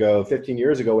 years ago, 15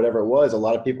 years ago, whatever it was, a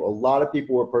lot of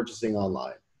people were purchasing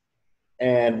online.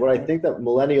 And what I think that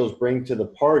millennials bring to the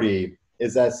party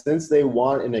is that since they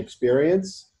want an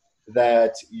experience,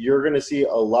 that you're going to see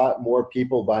a lot more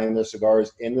people buying their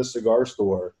cigars in the cigar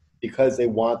store because they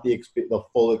want the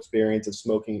full experience of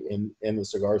smoking in the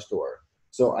cigar store.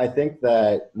 So I think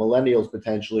that millennials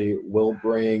potentially will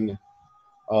bring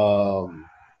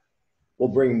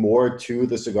more to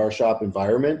the cigar shop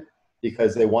environment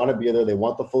because they want to be there, they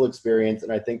want the full experience,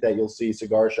 and I think that you'll see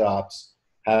cigar shops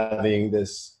having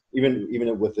this, even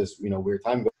with this weird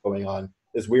time going on,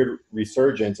 this weird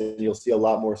resurgence, and you'll see a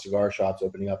lot more cigar shops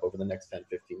opening up over the next 10,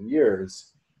 15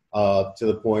 years. To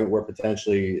the point where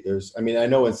potentially I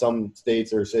know in some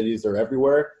states or cities they're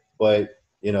everywhere, but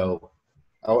I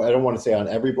don't want to say on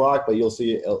every block, but you'll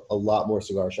see a lot more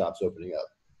cigar shops opening up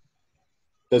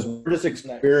because we're just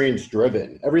experience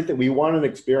driven. Everything we want an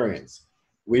experience.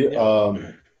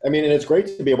 And it's great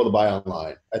to be able to buy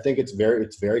online. I think it's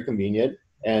very convenient,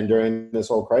 and during this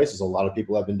whole crisis, a lot of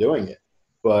people have been doing it.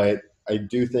 But I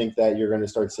do think that you're going to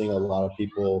start seeing a lot of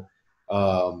people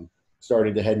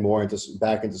starting to head more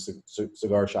back into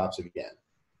cigar shops again.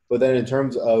 But then in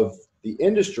terms of the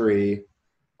industry,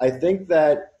 I think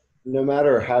that no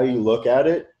matter how you look at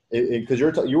it, because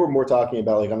you were more talking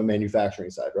about like on the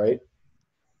manufacturing side, right?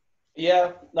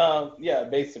 Yeah,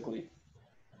 basically.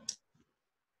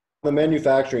 On the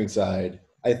manufacturing side,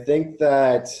 I think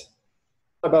that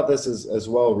about this as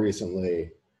well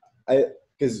recently,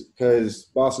 because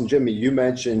Boston Jimmie, you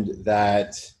mentioned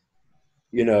that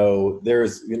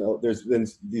there's been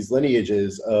these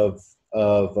lineages of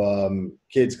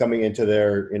kids coming into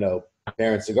their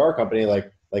parents' cigar company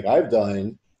like I've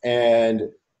done, and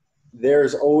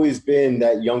there's always been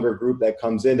that younger group that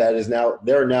comes in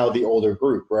they're now the older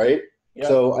group, right? Yep.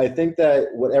 So I think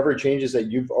that whatever changes that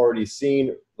you've already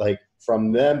seen like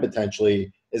from them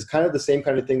potentially is kind of the same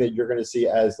kind of thing that you're going to see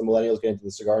as the millennials get into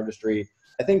the cigar industry.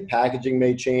 I think packaging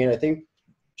may change. I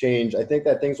think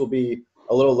that things will be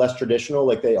a little less traditional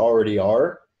like they already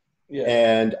are. Yeah.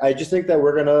 And I just think that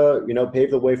we're going to,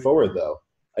 pave the way forward though.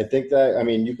 I think that,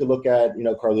 you could look at,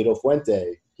 Carlito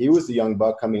Fuente. He was the young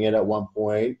buck coming in at one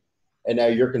point, and now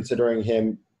you're considering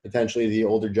him potentially the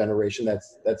older generation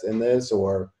that's in this,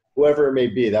 or whoever it may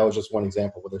be. That was just one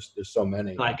example, but there's so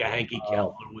many. Like a Hanky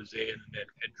Kelman was in.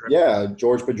 And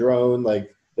George Padron, like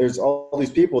there's all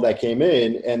these people that came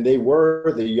in and they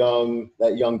were that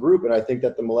young group. And I think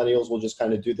that the millennials will just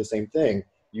kind of do the same thing.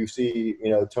 You see,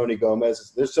 Tony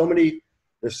Gomez, there's so many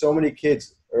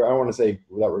kids, or I don't want to say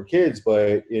that we're kids,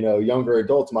 but, younger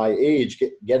adults my age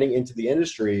getting into the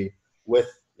industry with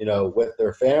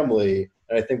their family.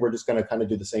 And I think we're just going to kind of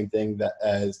do the same thing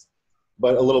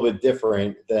but a little bit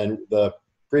different than the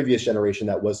previous generation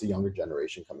that was the younger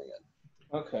generation coming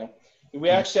in. Okay. We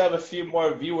actually have a few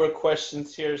more viewer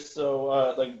questions here, so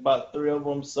like about 3 of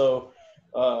them. So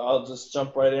I'll just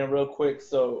jump right in real quick.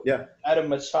 So yeah. Adam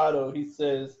Machado, he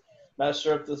says, not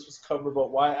sure if this was covered,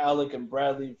 but why Alec and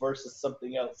Bradley versus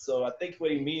something else? So I think what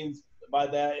he means by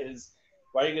that is,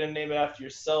 why are you going to name it after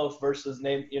yourself versus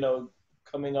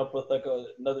coming up with like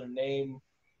another name?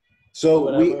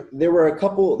 So there were a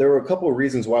couple of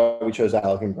reasons why we chose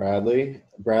Alec and Bradley.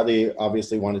 Bradley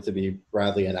obviously wanted to be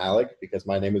Bradley and Alec because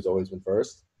my name has always been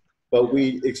first. But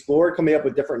we explored coming up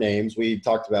with different names. We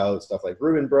talked about stuff like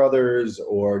Rubin Brothers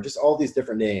or just all these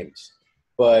different names.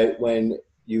 But when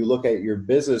you look at your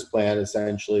business plan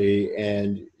essentially,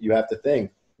 and you have to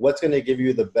think, what's going to give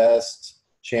you the best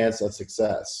chance of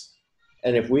success?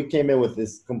 And if we came in with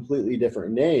this completely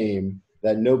different name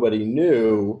that nobody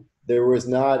knew, there was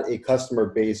not a customer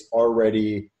base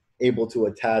already able to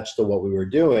attach to what we were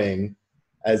doing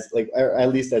as like, or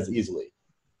at least as easily.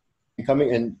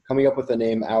 Coming up with the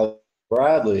name Alec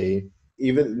Bradley,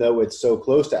 even though it's so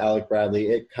close to Alec Bradley,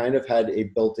 it kind of had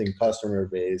a built-in customer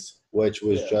base, which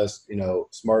was just,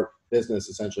 smart business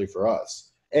essentially for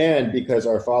us. And because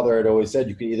our father had always said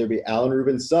you could either be Alan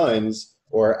Rubin's sons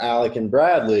or Alec and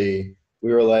Bradley,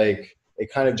 we were like,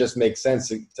 it kind of just makes sense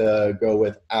to go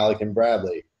with Alec and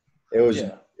Bradley. It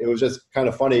was just kind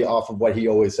of funny off of what he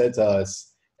always said to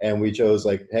us, and we chose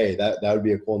like, hey, that would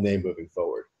be a cool name moving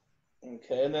forward.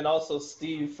 Okay, and then also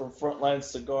Steve from Frontline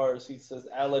Cigars, he says,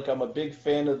 Alec, I'm a big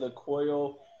fan of the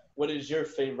coil. What is your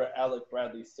favorite Alec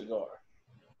Bradley cigar?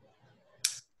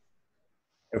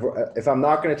 If I'm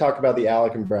not going to talk about the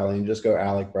Alec and Bradley and just go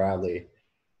Alec Bradley,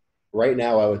 right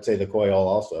now I would say the coil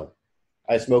also.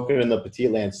 I smoke it in the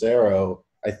Petite Lancero.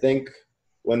 I think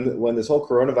when this whole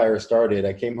coronavirus started,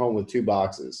 I came home with 2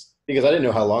 boxes because I didn't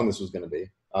know how long this was going to be,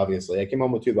 obviously. I came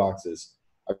home with 2 boxes.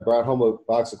 I brought home a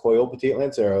box of Coil Petite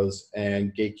Lanceros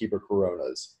and Gatekeeper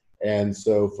Coronas. And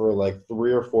so for like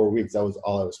 3 or 4 weeks, that was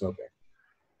all I was smoking.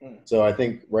 So I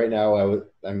think right now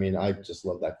I just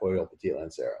love that Coil Petite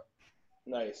Lancero.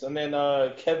 Nice. And then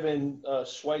Kevin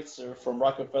Schweitzer from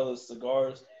Rockefeller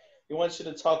Cigars, he wants you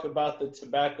to talk about the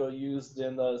tobacco used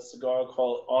in a cigar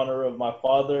called Honor of My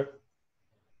Father.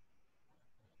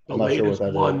 The latest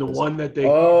one, the one that they...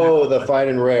 Oh, the fine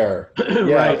and rare.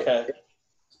 Yeah. Right. Okay.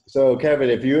 So, Kevin,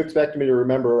 if you expect me to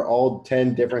remember all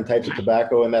 10 different types of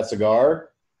tobacco in that cigar,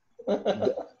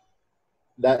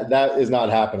 that is not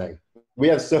happening. We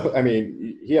have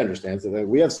he understands that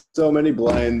we have so many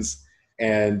blends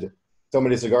and so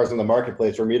many cigars in the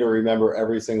marketplace. For me to remember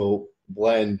every single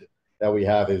blend that we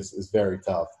have is very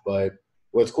tough. But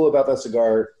what's cool about that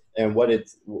cigar and what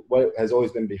has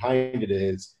always been behind it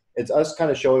is it's us kind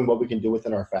of showing what we can do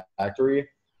within our factory.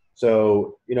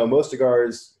 So, most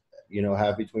cigars,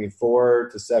 have between 4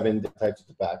 to 7 types of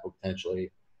tobacco potentially.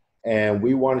 And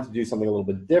we wanted to do something a little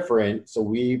bit different. So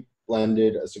we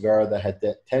blended a cigar that had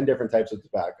 10 different types of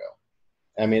tobacco.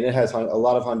 I mean, it has a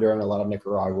lot of Honduran and a lot of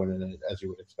Nicaraguan in it, as you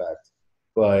would expect.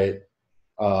 But,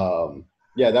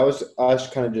 that was us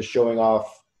kind of just showing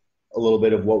off a little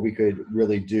bit of what we could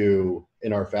really do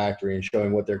in our factory and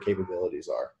showing what their capabilities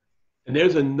are. And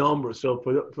there's a number. So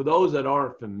for those that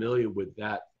aren't familiar with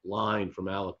that line from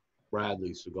Alec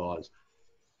Bradley Cigars,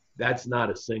 that's not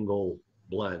a single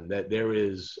blend. That there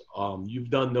is, you've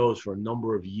done those for a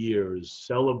number of years,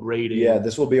 celebrating. Yeah,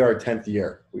 this will be our 10th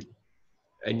year.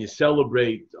 And you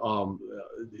celebrate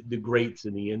the greats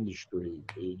in the industry.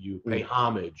 You pay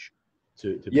homage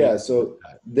to yeah, so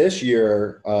this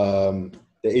year,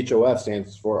 the HOF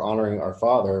stands for Honoring Our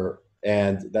Father,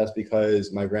 and that's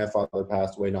because my grandfather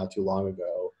passed away not too long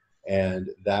ago, and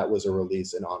that was a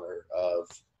release in honor of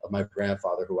my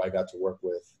grandfather, who I got to work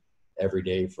with every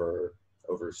day for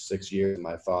over 6 years.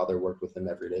 My father worked with him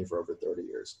every day for over 30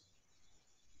 years.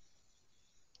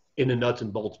 In the nuts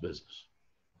and bolts business.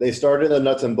 They started in the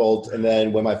nuts and bolts, and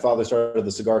then when my father started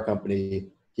the cigar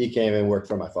company, he came and worked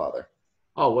for my father.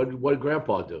 Oh, what did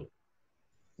Grandpa do?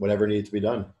 Whatever needed to be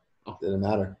done. Oh. Didn't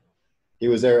matter. He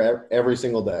was there every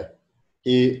single day.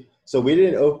 So we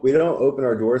don't open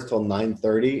our doors till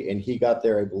 9:30, and he got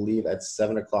there, I believe, at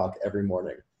 7 o'clock every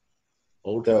morning.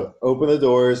 Okay. So open the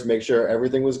doors, make sure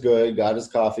everything was good, got his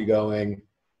coffee going.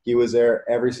 He was there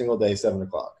every single day, 7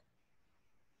 o'clock.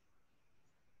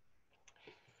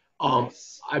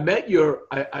 Nice. I met your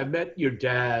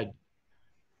dad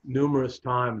numerous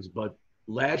times, but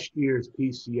last year's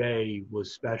PCA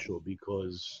was special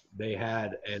because they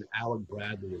had an Alec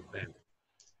Bradley event,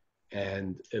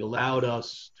 and it allowed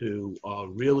us to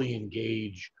really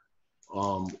engage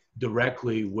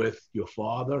directly with your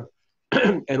father.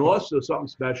 And also something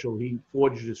special, he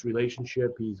forged this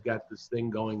relationship. He's got this thing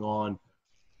going on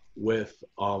with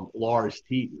Lars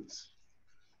Tetens.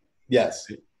 Yes.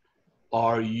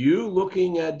 Are you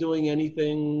looking at doing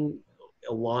anything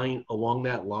along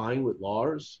that line with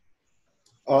Lars?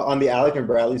 On the Alec and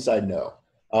Bradley side, no.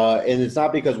 And it's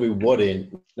not because we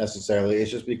wouldn't necessarily.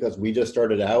 It's just because we just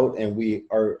started out and we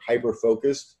are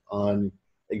hyper-focused on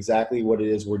exactly what it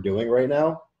is we're doing right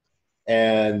now.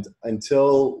 And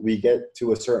until we get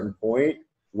to a certain point,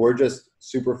 we're just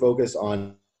super focused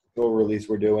on the release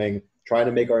we're doing, trying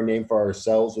to make our name for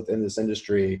ourselves within this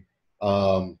industry,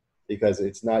 because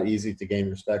it's not easy to gain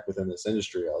respect within this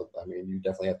industry. I mean, you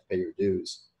definitely have to pay your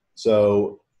dues.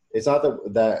 So it's not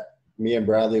that me and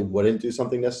Bradley wouldn't do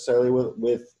something necessarily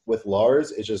with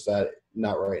Lars. It's just that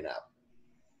not right now.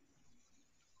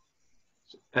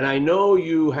 And I know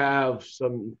you have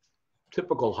some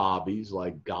typical hobbies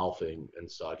like golfing and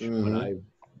such, but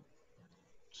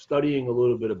studying a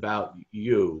little bit about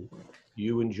you.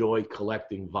 You enjoy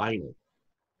collecting vinyl.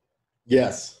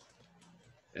 Yes.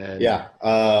 And yeah,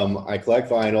 I collect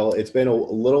vinyl. It's been a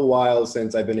little while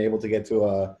since I've been able to get to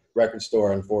a record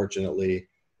store, unfortunately.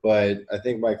 But I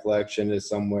think my collection is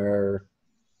somewhere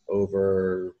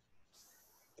over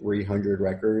 300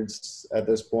 records at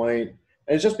this point.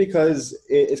 And it's just because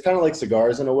it's kind of like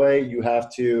cigars in a way. You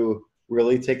have to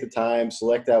really take the time,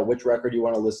 select out which record you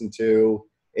want to listen to.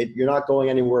 You're not going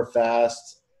anywhere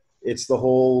fast. It's the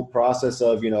whole process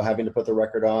of, having to put the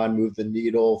record on, move the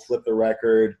needle, flip the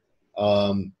record.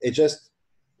 There's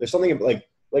something like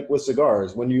with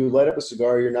cigars. When you light up a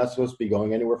cigar, you're not supposed to be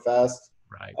going anywhere fast.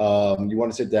 right. You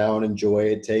want to sit down, enjoy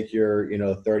it, take your,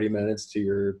 30 minutes to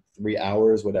your 3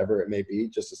 hours, whatever it may be,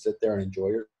 just to sit there and enjoy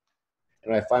it.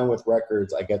 And I find with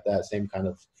records, I get that same kind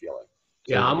of feeling.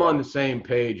 Yeah, I'm on the same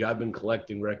page. I've been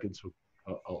collecting records for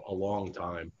a long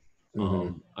time.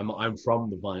 Mm-hmm. I'm from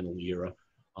the vinyl era.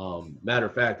 Matter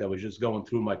of fact, I was just going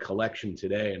through my collection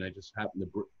today, and I just happened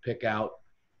to pick out.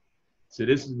 So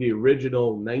this is the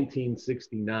original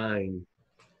 1969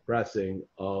 pressing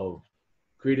of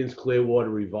Creedence Clearwater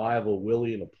Revival,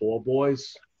 Willie and the Poor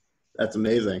Boys. That's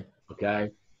amazing. Okay,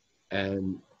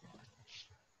 and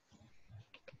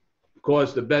of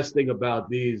course, the best thing about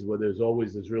these, where there's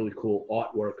always this really cool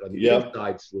artwork on the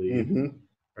inside sleeve,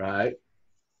 right?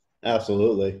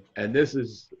 Absolutely. And this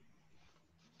is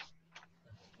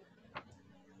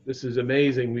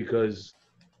amazing because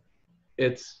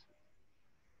it's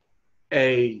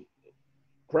a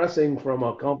pressing from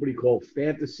a company called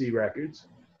Fantasy Records,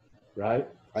 right?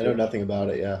 I know nothing about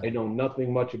it. Yeah. I know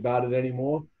nothing much about it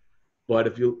anymore, but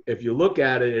if you look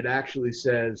at it, it actually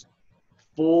says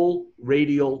full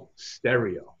radial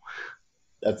stereo.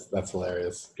 That's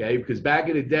hilarious. Okay, because back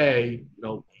in the day,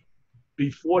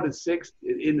 before in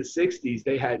the 60s,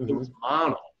 they had it was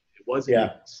mono. It wasn't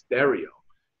even stereo.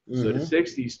 So the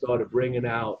 60s started bringing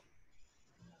out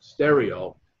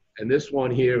stereo, and this one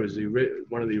here is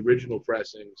one of the original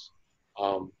pressings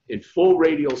in full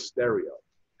radial stereo.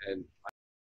 And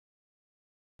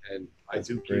I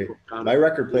do keep them kind of. My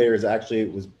record player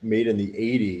was made in the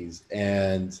 80s,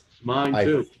 and mine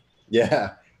too.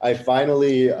 I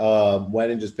finally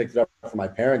went and just picked it up from my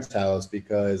parents' house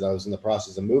because I was in the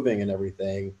process of moving and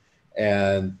everything,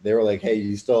 and they were like, "Hey,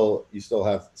 you still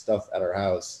have stuff at our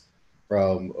house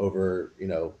from over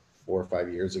 4 or 5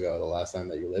 years ago, the last time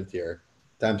that you lived here.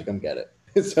 Time to come get it."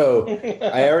 So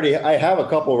I have a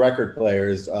couple record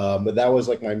players, but that was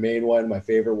like my main one, my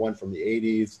favorite one from the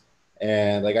 80s.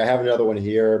 And like I have another one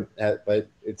here, but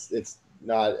it's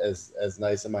not as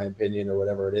nice in my opinion, or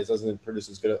whatever it is. It doesn't produce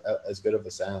as good of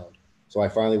a sound. So I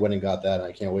finally went and got that, and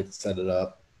I can't wait to set it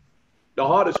up. The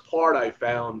hardest part I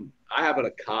found, I have an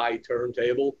Akai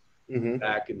turntable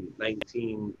back in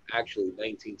 1979.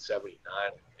 I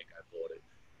think I bought it,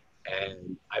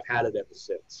 and I've had it ever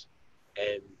since.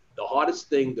 And the hardest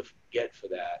thing to get for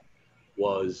that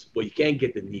was, well, you can't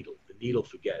get the needle. The needle,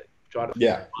 forget it. Try to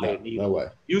buy a needle. No way.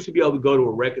 You used to be able to go to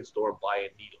a record store and buy a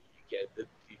needle. You can't.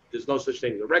 There's no such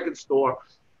thing as a record store,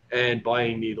 and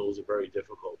buying needles are very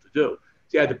difficult to do.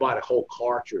 So you had to buy the whole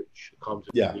cartridge that comes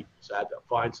with the needle. So I had to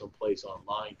find some place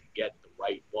online to get the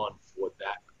right one for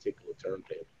that particular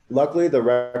turntable. Luckily, the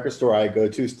record store I go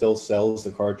to still sells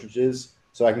the cartridges,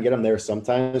 so I can get them there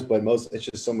sometimes. But it's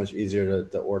just so much easier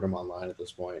to order them online at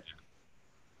this point.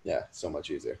 Yeah, so much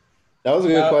easier. That was a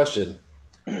good question.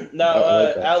 Now,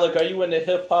 Alec, are you into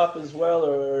hip hop as well,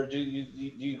 or do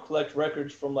you collect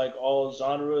records from like all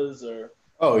genres, or?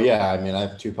 Oh yeah, I mean, I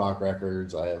have Tupac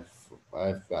records. I've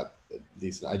got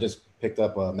decent. I just picked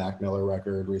up a Mac Miller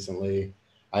record recently.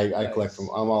 I collect from.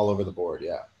 I'm all over the board.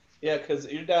 Yeah. Yeah, because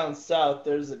you're down south.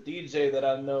 There's a DJ that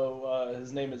I know.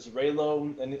 His name is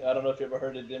Raylo, and I don't know if you ever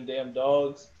heard of Them Damn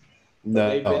Dogs. No,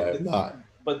 I have not.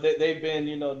 But they've been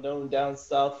known down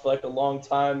south for like a long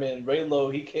time. And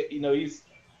Raylo, he's.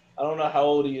 I don't know how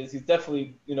old he is. He's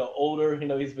definitely, older.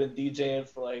 He's been DJing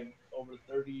for like over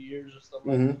 30 years or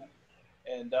something like that.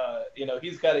 And,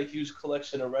 he's got a huge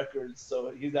collection of records.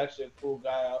 So he's actually a cool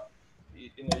guy out. You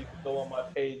can go on my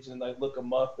page and like look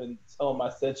him up and tell him I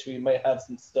sent you. He might have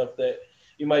some stuff that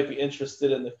you might be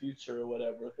interested in the future or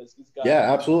whatever. Because he's got.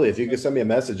 Yeah, absolutely. If you could send me a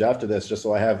message after this, just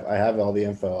so I have all the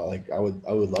info, like I would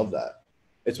love that.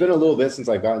 It's been a little bit since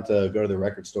I've gotten to go to the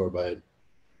record store, but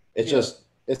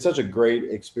it's such a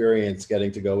great experience getting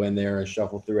to go in there and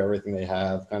shuffle through everything they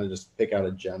have, kind of just pick out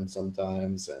a gem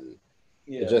sometimes. And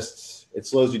it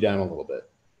slows you down a little bit,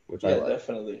 which I like.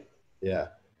 Definitely. Yeah.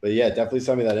 But yeah, definitely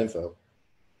send me that info.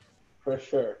 For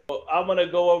sure. Well, I'm going to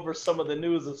go over some of the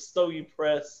news of Stogie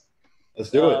Press. Let's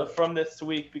do it. From this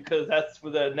week, because that's for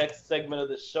the next segment of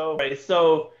the show. Right.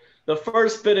 So the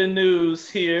first bit of news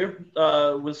here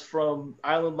was from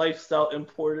Island Lifestyle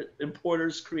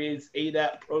Importers creates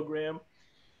ADAP program.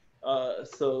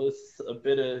 So it's a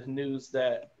bit of news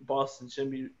that Boston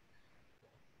Jimmie.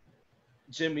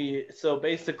 So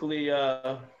basically,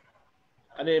 I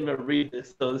didn't even read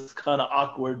this, so it's kind of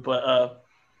awkward. But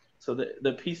so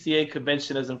the PCA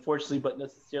convention has unfortunately but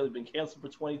necessarily been canceled for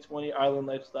 2020. Island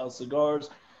Lifestyle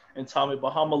Cigars and Tommy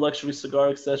Bahama Luxury Cigar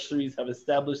Accessories have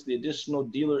established the additional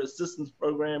dealer assistance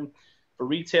program for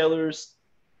retailers.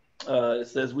 It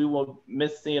says, we will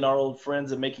miss seeing our old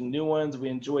friends and making new ones. We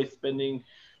enjoy spending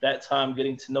that time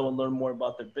getting to know and learn more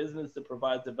about their business. It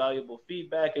provides a valuable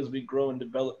feedback as we grow and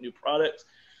develop new products.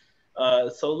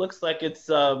 So it looks like it's,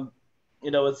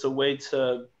 it's a way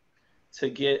to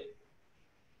get,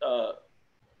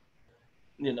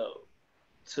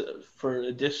 for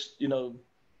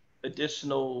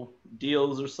additional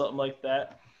deals or something like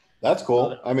that. That's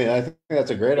cool. I mean, I think that's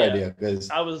a great idea because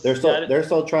they're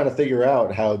still trying to figure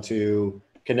out how to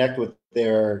connect with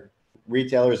their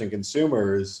retailers and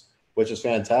consumers, which is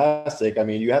fantastic. I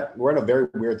mean, we're in a very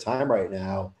weird time right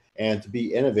now, and to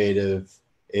be innovative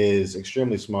is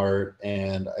extremely smart.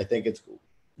 And I think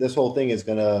this whole thing is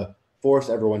going to force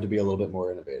everyone to be a little bit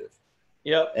more innovative.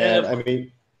 Yep. And I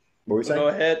mean, what were we saying? Go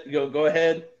ahead. Go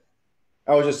ahead.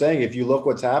 I was just saying, if you look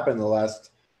what's happened in the last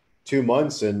 2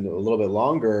 months and a little bit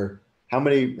longer, how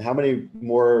many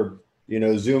more,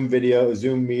 Zoom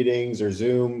meetings or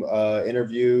Zoom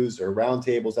interviews or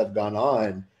roundtables have gone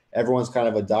on. Everyone's kind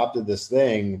of adopted this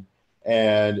thing,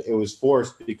 and it was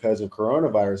forced because of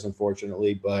coronavirus,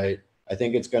 unfortunately, but I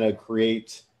think it's going to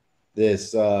create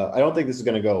this, I don't think this is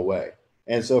going to go away.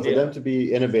 And so for them to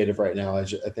be innovative right now, I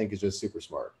think is just super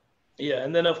smart. Yeah,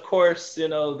 and then of course,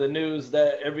 the news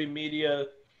that every media,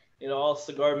 all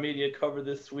cigar media covered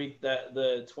this week, that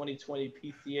the 2020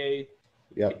 PCA,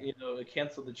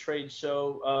 canceled the trade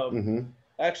show.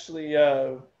 Actually,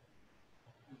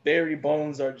 Barry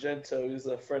Bones Argento, who's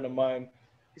a friend of mine,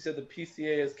 he said the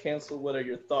PCA is canceled. What are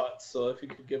your thoughts? So if you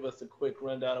could give us a quick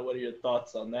rundown of what are your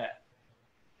thoughts on that?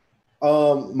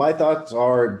 My thoughts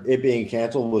are it being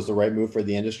canceled was the right move for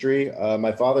the industry.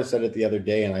 My father said it the other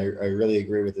day, and I really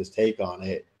agree with his take on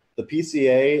it. The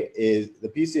PCA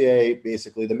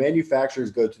basically, the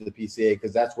manufacturers go to the PCA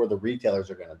because that's where the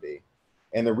retailers are going to be.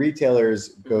 And the retailers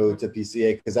go to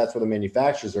PCA because that's where the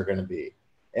manufacturers are going to be.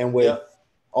 And with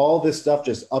all this stuff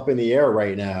just up in the air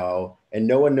right now and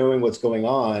no one knowing what's going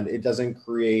on, it doesn't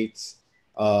create,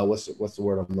 what's the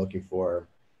word I'm looking for?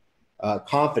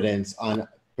 Confidence on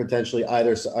potentially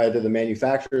either the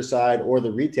manufacturer side or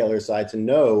the retailer side to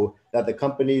know that the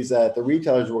companies that the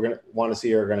retailers were going to want to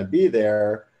see are going to be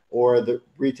there, or the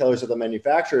retailers that the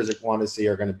manufacturers want to see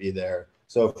are going to be there.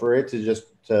 So for it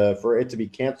to be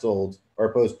canceled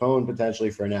or postponed potentially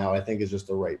for now, I think is just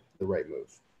the right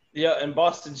move. Yeah, and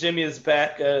Boston Jimmie is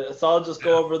back. So I'll just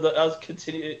go over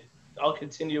I'll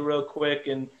continue real quick,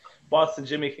 and Boston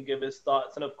Jimmie can give his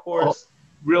thoughts. And of course,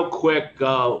 real quick,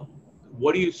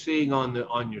 what are you seeing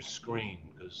on your screen?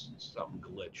 Because something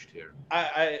glitched here.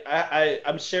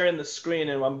 I'm sharing the screen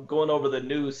and I'm going over the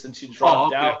news since you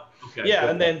dropped out. Okay. Yeah,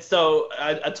 and then so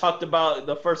I talked about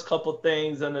the first couple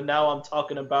things, and then now I'm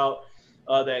talking about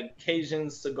that Cajun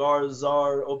Cigars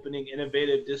are opening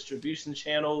innovative distribution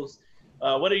channels.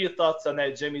 What are your thoughts on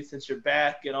that, Jimmie, since you're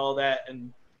back and all that?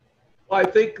 And well, I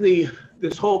think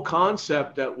this whole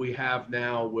concept that we have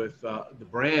now with the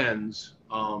brands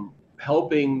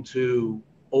helping to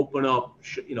open up,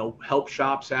 help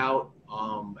shops out,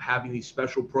 having these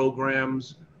special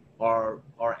programs are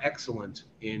excellent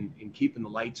in keeping the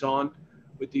lights on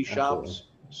with these shops.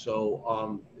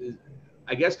 So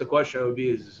I guess the question would be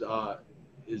is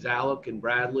Alec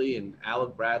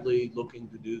Bradley looking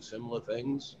to do similar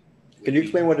things? Can you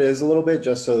explain what it is a little bit,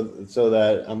 just so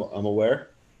that I'm aware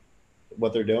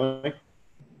what they're doing?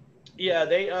 Yeah,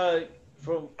 they I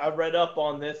read up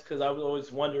on this because I would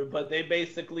always wonder, but they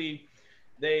basically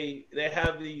they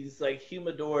have these like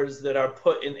humidors that are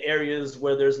put in areas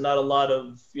where there's not a lot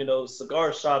of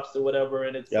cigar shops or whatever,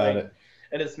 and it's and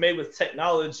it's made with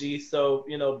technology, so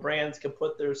brands can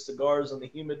put their cigars on the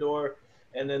humidor,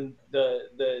 and then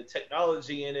the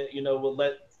technology in it will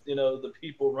let the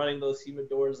people running those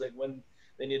humidors, like when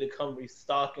they need to come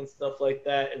restock and stuff like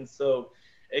that, and so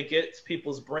it gets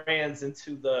people's brands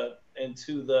into the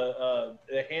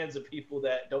hands of people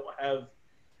that don't have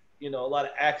a lot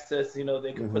of access. They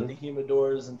can put the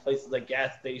humidors in places like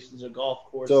gas stations or golf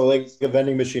courses. So like a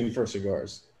vending machine for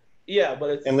cigars. Yeah, but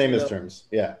it's in layman's terms.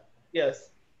 Yeah.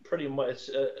 Yes, pretty much.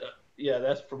 Yeah,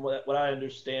 that's from what I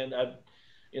understand.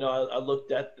 I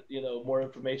looked at more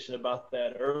information about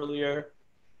that earlier.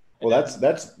 Well,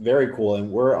 that's very cool,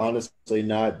 and we're honestly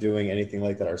not doing anything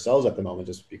like that ourselves at the moment,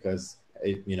 just because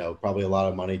probably a lot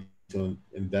of money to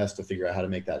invest to figure out how to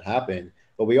make that happen.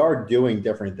 But we are doing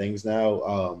different things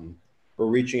now. We're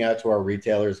reaching out to our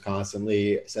retailers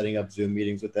constantly, setting up Zoom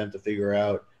meetings with them to figure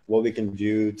out what we can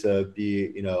do to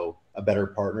be, a better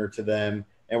partner to them.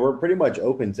 And we're pretty much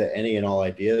open to any and all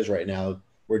ideas right now.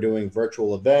 We're doing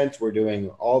virtual events. We're doing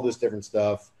all this different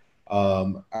stuff.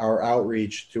 Our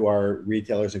outreach to our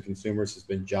retailers and consumers has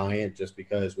been giant, just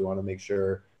because we want to make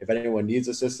sure if anyone needs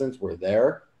assistance, we're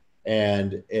there.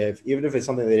 And even if it's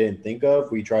something they didn't think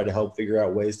of, we try to help figure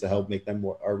out ways to help make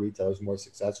our retailers more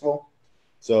successful.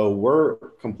 So we're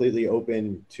completely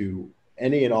open to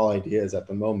any and all ideas at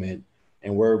the moment,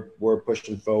 and we're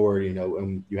pushing forward.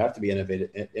 And you have to be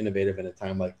innovative in a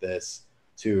time like this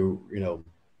to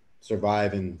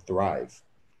survive and thrive.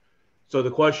 So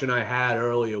the question I had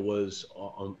earlier was,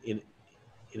 in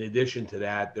addition to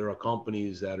that, there are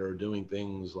companies that are doing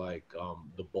things like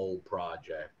the Bold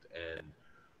Project, and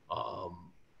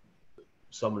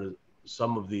some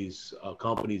of these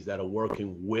companies that are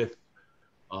working with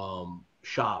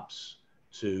shops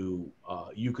to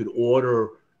you could order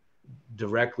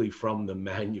directly from the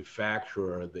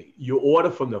manufacturer. You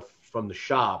order from the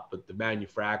shop, but the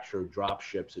manufacturer drop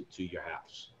ships it to your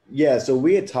house. Yeah, so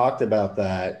we had talked about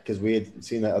that because we had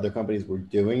seen that other companies were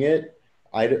doing it.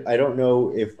 I don't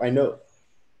know if I know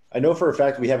for a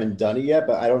fact we haven't done it yet,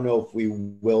 but I don't know if we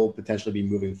will potentially be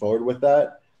moving forward with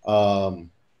that.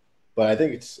 But I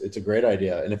think it's a great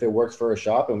idea, and if it works for a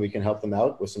shop and we can help them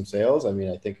out with some sales, I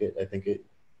mean, I think it,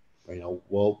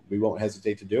 we won't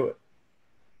hesitate to do it.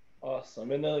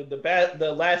 Awesome. And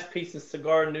the last piece of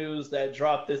cigar news that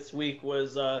dropped this week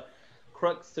was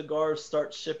Crux Cigars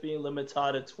start shipping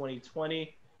Limitada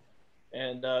 2020.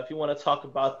 And if you want to talk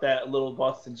about that a little,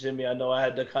 Boston Jimmie, I know I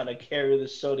had to kind of carry the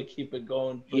show to keep it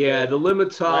going. For the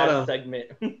Limitada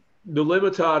segment. The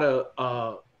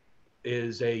Limitada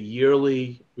is a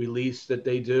yearly release that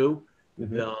they do.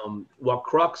 Mm-hmm. What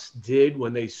Crux did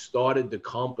when they started the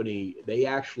company, they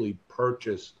actually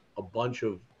purchased a bunch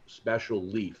of special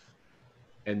leaf,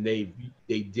 and they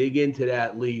dig into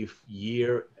that leaf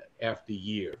year after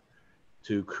year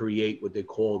to create what they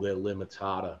call their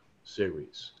Limitada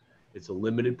series. It's a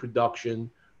limited production,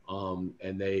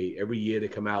 and every year they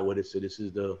come out with it. So this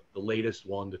is the latest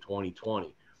one, the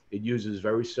 2020. It uses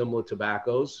very similar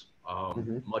tobaccos,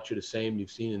 much of the same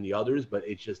you've seen in the others, but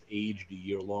it's just aged a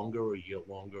year longer, and a year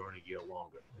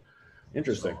longer.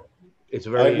 Interesting. So it's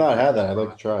I've not had that. I'd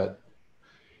like to try it.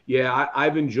 Yeah,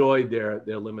 I've enjoyed their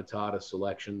Limitada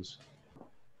selections.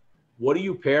 What are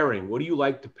you pairing? What do you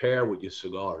like to pair with your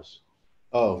cigars?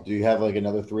 Oh, do you have like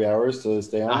another 3 hours to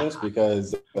stay on this?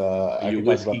 Because I can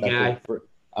talk about that.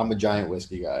 I'm a giant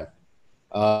whiskey guy.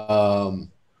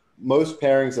 Most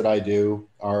pairings that I do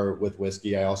are with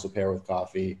whiskey. I also pair with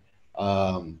coffee.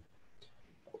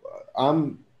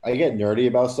 I get nerdy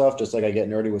about stuff, just like I get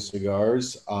nerdy with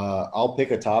cigars. I'll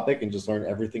pick a topic and just learn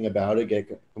everything about it,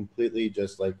 get completely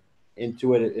just like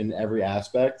into it in every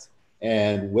aspect.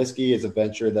 And whiskey is a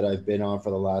venture that I've been on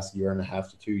for the last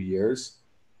 1.5 to 2 years.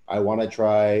 I want to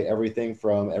try everything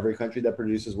from every country that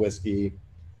produces whiskey.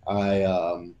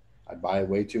 I buy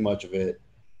way too much of it,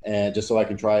 and just so I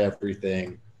can try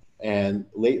everything. And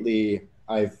lately,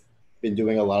 I've been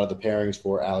doing a lot of the pairings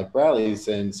for Alec Bradley,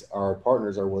 since our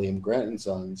partners are William Grant and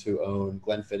Sons, who own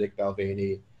Glenfiddich,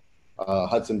 Balvenie,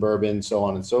 Hudson Bourbon, so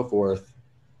on and so forth.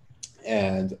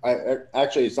 And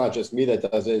actually, it's not just me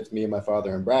that does it. It's me and my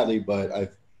father and Bradley, but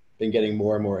I've been getting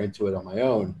more and more into it on my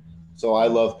own. So I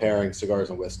love pairing cigars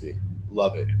and whiskey.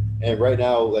 Love it. And right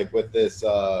now, like with this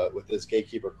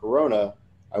Gatekeeper Corona,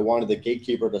 I wanted the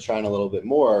Gatekeeper to shine a little bit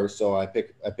more. So I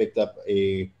picked up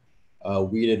a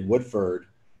wheated Woodford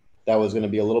that was going to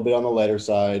be a little bit on the lighter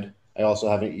side. I also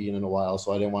haven't eaten in a while,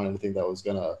 so I didn't want anything that was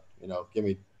going to,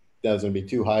 that was going to be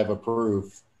too high of a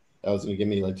proof. That was going to give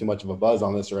me like too much of a buzz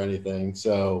on this or anything.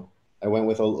 So I went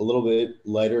with a little bit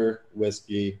lighter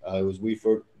whiskey. It was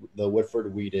the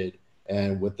Woodford wheated.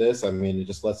 And with this, I mean, it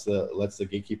just lets the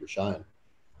Gatekeeper shine.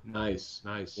 Nice.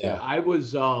 Yeah, I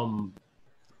was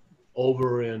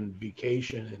over in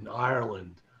vacation in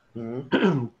Ireland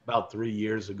about 3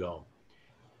 years ago,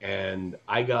 and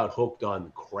I got hooked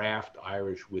on craft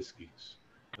Irish whiskeys.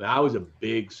 Now, I was a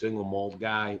big single malt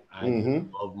guy. I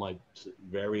love my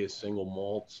various single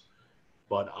malts,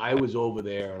 but I was over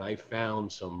there and I found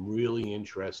some really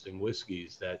interesting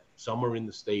whiskeys that some are in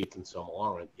the States and some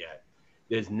aren't yet.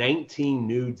 There's 19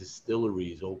 new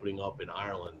distilleries opening up in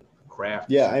Ireland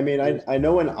craft. Yeah, I mean, I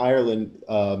know in Ireland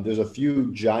there's a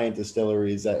few giant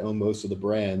distilleries that own most of the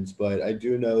brands, but I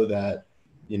do know that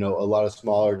a lot of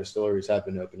smaller distilleries have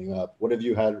been opening up. What have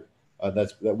you had?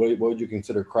 What would you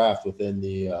consider craft within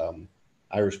the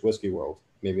Irish whiskey world?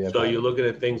 Maybe so you're looking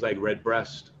at things like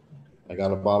Redbreast. I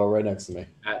got a bottle right next to me.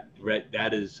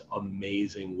 That is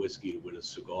amazing whiskey with a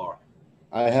cigar.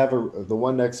 I have the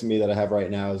one next to me that I have right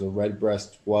now is a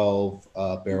Redbreast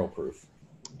 12 barrel proof.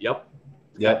 Yep.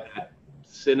 That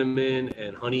cinnamon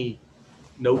and honey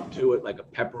note to it, like a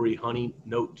peppery honey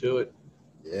note to it.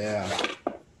 Yeah.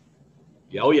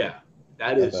 Oh yeah,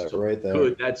 that is right there.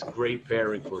 Good. That's great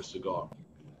pairing for a cigar.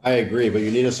 I agree, but you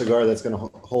need a cigar that's going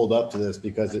to hold up to this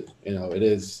because it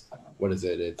is, what is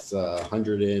it? It's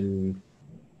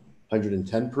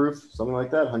 110 proof, something like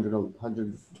that.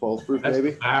 112 proof, that's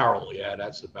maybe. The barrel, yeah,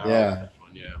 that's the barrel. Yeah.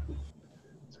 Yeah.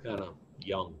 It's kind of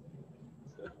young.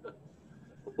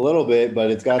 A little bit,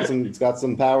 but it's got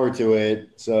some power to it.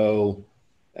 So,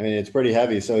 I mean, it's pretty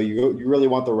heavy. So you really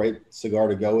want the right cigar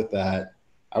to go with that.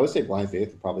 I would say Blind Faith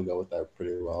would probably go with that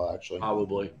pretty well, actually.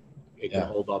 Probably, it can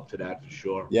hold up to that for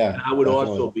sure. Yeah, and I would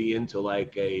also be into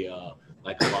like a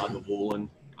Lagavulin.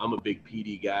 I'm a big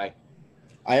PD guy.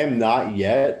 I am not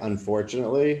yet,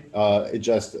 unfortunately. It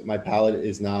just my palate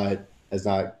I've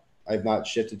not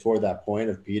shifted toward that point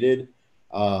of peated.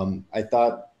 I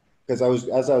thought. Because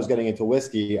as I was getting into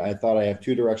whiskey, I thought I have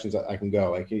two directions I can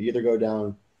go. I can either go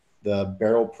down the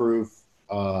barrel proof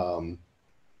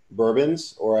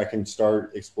bourbons, or I can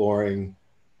start exploring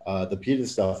the peated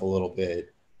stuff a little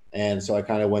bit. And so I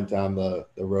kind of went down the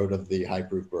road of the high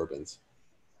proof bourbons.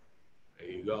 There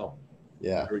you go.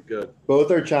 Yeah. Very good. Both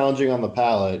are challenging on the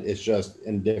palate. It's just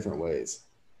in different ways.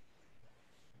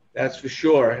 That's for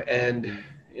sure. And,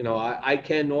 I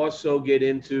can also get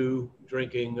into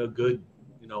drinking a good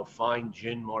fine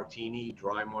gin martini,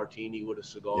 dry martini with a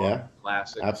cigar. Yeah,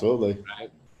 classic. Absolutely.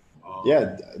 Right?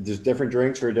 Yeah, there's different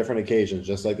drinks for different occasions,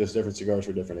 just like there's different cigars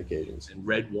for different occasions. And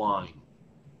red wine.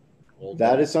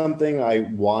 That is something I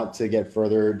want to get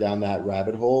further down that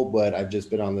rabbit hole, but I've just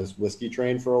been on this whiskey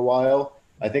train for a while.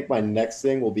 I think my next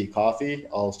thing will be coffee.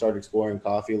 I'll start exploring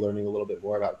coffee, learning a little bit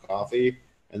more about coffee,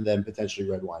 and then potentially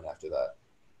red wine after that.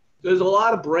 There's a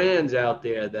lot of brands out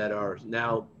there that are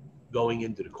now going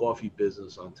into the coffee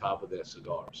business on top of their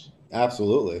cigars.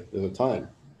 Absolutely. There's a ton.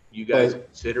 You guys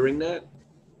considering that?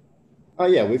 Oh,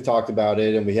 yeah. We've talked about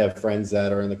it, and we have friends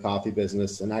that are in the coffee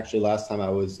business. And actually, last time I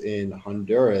was in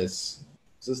Honduras,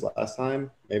 was this last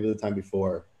time? Maybe the time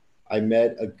before. I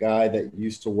met a guy that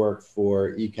used to work for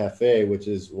E-Cafe, which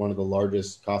is one of the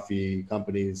largest coffee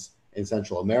companies in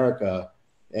Central America.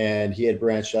 And he had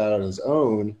branched out on his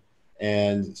own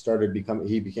and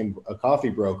he became a coffee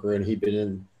broker, and he'd been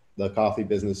in the coffee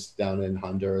business down in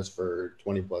Honduras for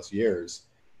 20 plus years.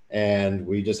 And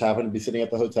we just happened to be sitting at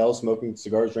the hotel, smoking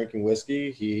cigars, drinking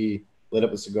whiskey. He lit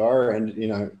up a cigar, and you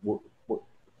know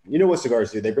what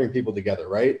cigars do? They bring people together,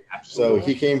 right? Absolutely. So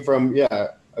he came from,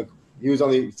 he was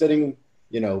only sitting,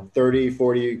 30,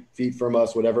 40 feet from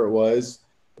us, whatever it was.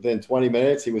 Within 20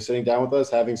 minutes, he was sitting down with us,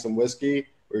 having some whiskey.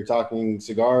 We were talking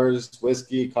cigars,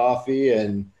 whiskey, coffee,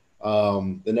 and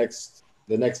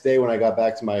the next day when I got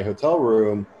back to my hotel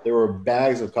room, there were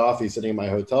bags of coffee sitting in my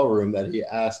hotel room that he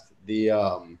asked the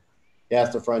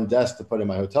front desk to put in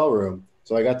my hotel room.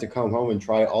 So I got to come home and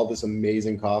try all this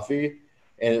amazing coffee,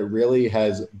 and it really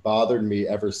has bothered me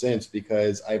ever since,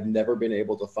 because I've never been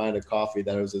able to find a coffee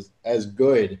that was as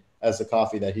good as the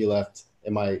coffee that he left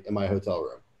in my hotel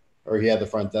room, or he had the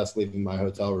front desk leaving my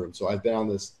hotel room. So I've been on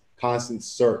this constant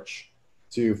search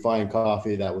to find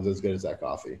coffee that was as good as that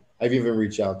coffee. I've even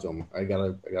reached out to him. I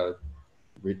gotta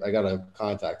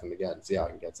contact him again and see how I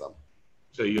can get some.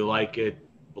 So you like it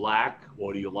black,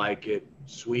 or do you like it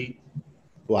sweet?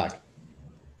 Black.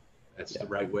 That's the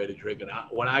right way to drink it.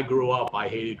 When I grew up, I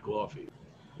hated coffee.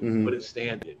 Mm-hmm. Couldn't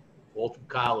stand it. All through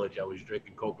college, I was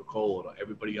drinking Coca-Cola.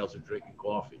 Everybody else was drinking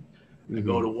coffee. Mm-hmm. I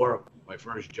go to work, my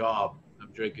first job,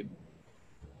 I'm drinking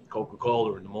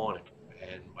Coca-Cola in the morning.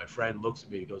 And my friend looks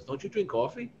at me, he goes, "Don't you drink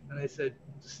coffee?" And I said,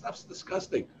 "This stuff's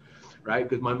disgusting," right?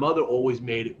 Because my mother always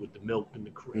made it with the milk and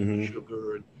the cream, mm-hmm.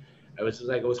 sugar, and it was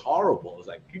horrible. It was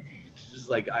like, it's just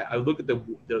like I look at the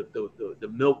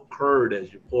milk curd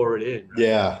as you pour it in. Right?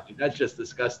 Yeah, that's just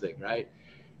disgusting, right?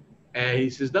 And he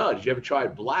says, "No, did you ever try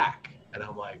it black?" And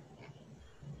I'm like,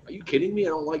 "Are you kidding me? I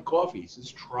don't like coffee." He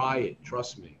says, "Try it,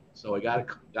 trust me." So I got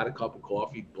a cup of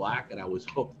coffee black, and I was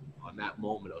hooked. On that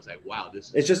moment, I was like, "Wow, this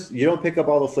is." It's just you don't pick up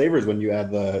all the flavors when you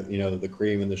add the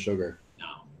cream and the sugar. No.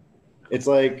 It's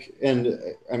like, and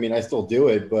I mean, I still do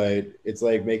it, but it's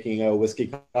like making a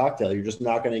whiskey cocktail. You're just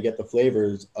not going to get the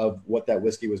flavors of what that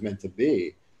whiskey was meant to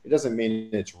be. It doesn't mean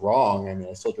it's wrong. I mean,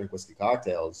 I still drink whiskey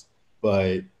cocktails,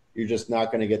 but you're just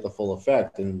not going to get the full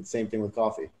effect. And same thing with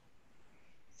coffee.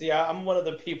 See, I'm one of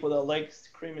the people that likes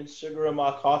cream and sugar in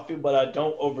my coffee, but I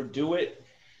don't overdo it,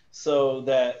 so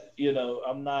that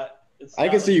I'm not. I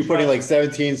can see you putting like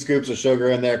 17 scoops of sugar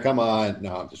in there. Come on,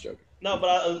 no, I'm just joking. No, but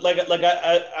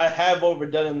I have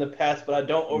overdone it in the past, but I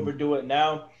don't overdo it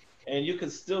now, and you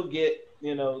can still get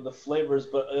the flavors,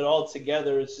 but it all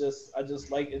together is just I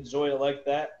just enjoy it like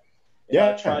that. And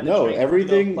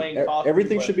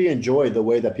everything should be enjoyed the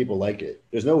way that people like it.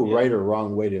 There's no right or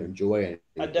wrong way to enjoy it.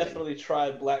 I definitely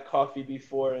tried black coffee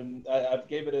before, and I've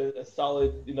gave it a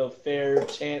solid, fair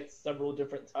chance several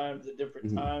different times at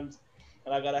different times.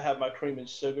 And I gotta have my cream and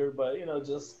sugar, but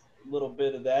just a little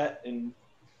bit of that, and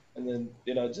then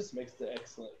it just makes it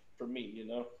excellent for me.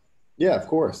 Yeah, of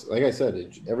course. Like I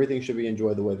said, everything should be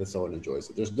enjoyed the way that someone enjoys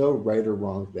it. There's no right or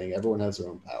wrong thing. Everyone has their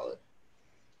own palate.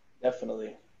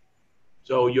 Definitely.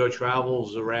 So your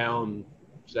travels around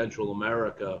Central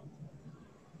America,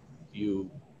 do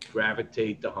you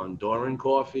gravitate to Honduran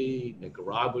coffee,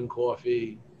 Nicaraguan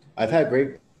coffee? I've had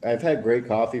great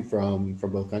coffee from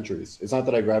both countries. It's not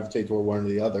that I gravitate toward one or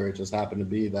the other. It just happened to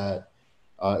be that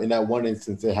in that one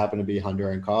instance, it happened to be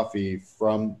Honduran coffee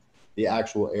from the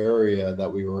actual area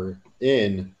that we were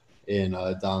in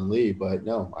Don Lee. But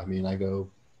no, I mean, I go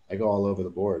all over the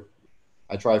board.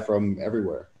 I try from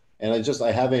everywhere, and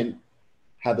I haven't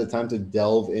had the time to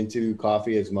delve into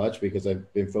coffee as much because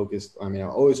I've been focused. I mean,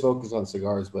 I'm always focused on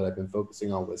cigars, but I've been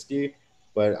focusing on whiskey.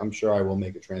 But I'm sure I will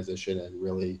make a transition and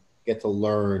really get to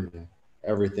learn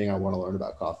everything I want to learn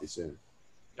about coffee soon.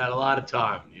 Got a lot of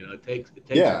time, it takes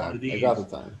one of these. I got the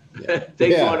time. Yeah. It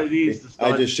takes one of these to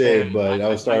start. I just shaved, but I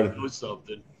was starting. Do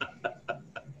something.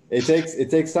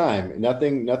 It takes time.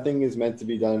 Nothing is meant to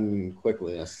be done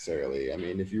quickly necessarily. I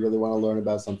mean, if you really want to learn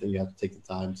about something, you have to take the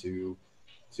time to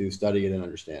study it and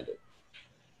understand it.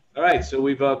 All right, so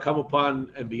we've come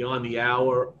upon and beyond the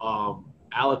hour.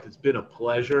 Alec, it's been a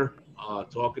pleasure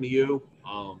talking to you.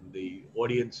 The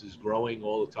audience is growing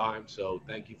all the time, so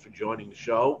thank you for joining the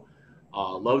show.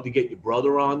 Love to get your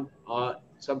brother on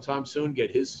sometime soon,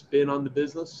 get his spin on the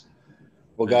business.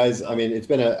 Well, guys, I mean, it's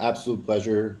been an absolute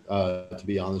pleasure to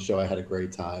be on the show. I had a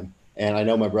great time, and I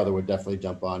know my brother would definitely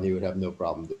jump on. He would have no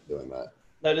problem doing that.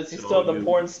 Now, does he still have the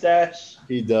porn stash?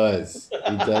 He does.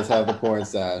 He does have the porn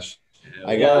stash.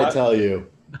 I gotta tell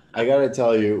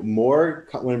you, more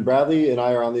when Bradley and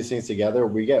I are on these things together,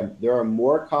 there are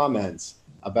more comments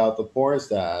about the porn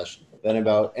stash than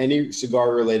about any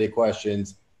cigar related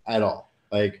questions at all.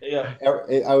 Like,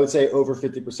 I would say over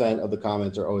 50% of the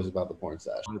comments are always about the porn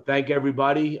stash. I want to thank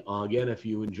everybody. Again, if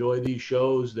you enjoy these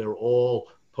shows, they're all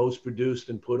post-produced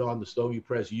and put on the Stogie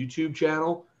Press YouTube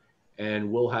channel.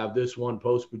 And we'll have this one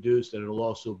post-produced, and it'll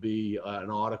also be an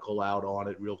article out on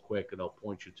it real quick, and I'll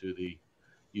point you to the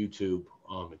YouTube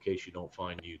in case you don't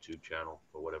find the YouTube channel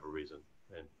for whatever reason.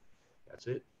 And that's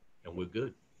it. And we're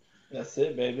good. That's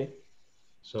it, baby.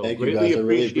 So thank you, guys. I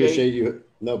really appreciate you.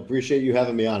 No, appreciate you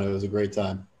having me on. It was a great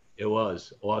time. It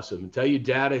was awesome. And tell your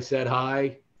dad I said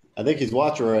hi. I think he's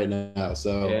watching right now.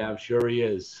 So yeah, I'm sure he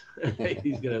is.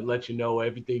 He's gonna let you know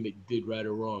everything that you did right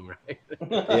or wrong, right?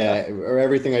 Yeah, or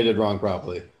everything I did wrong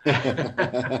probably.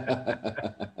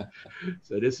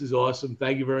 So this is awesome.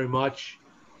 Thank you very much.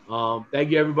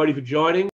 Thank you everybody for joining.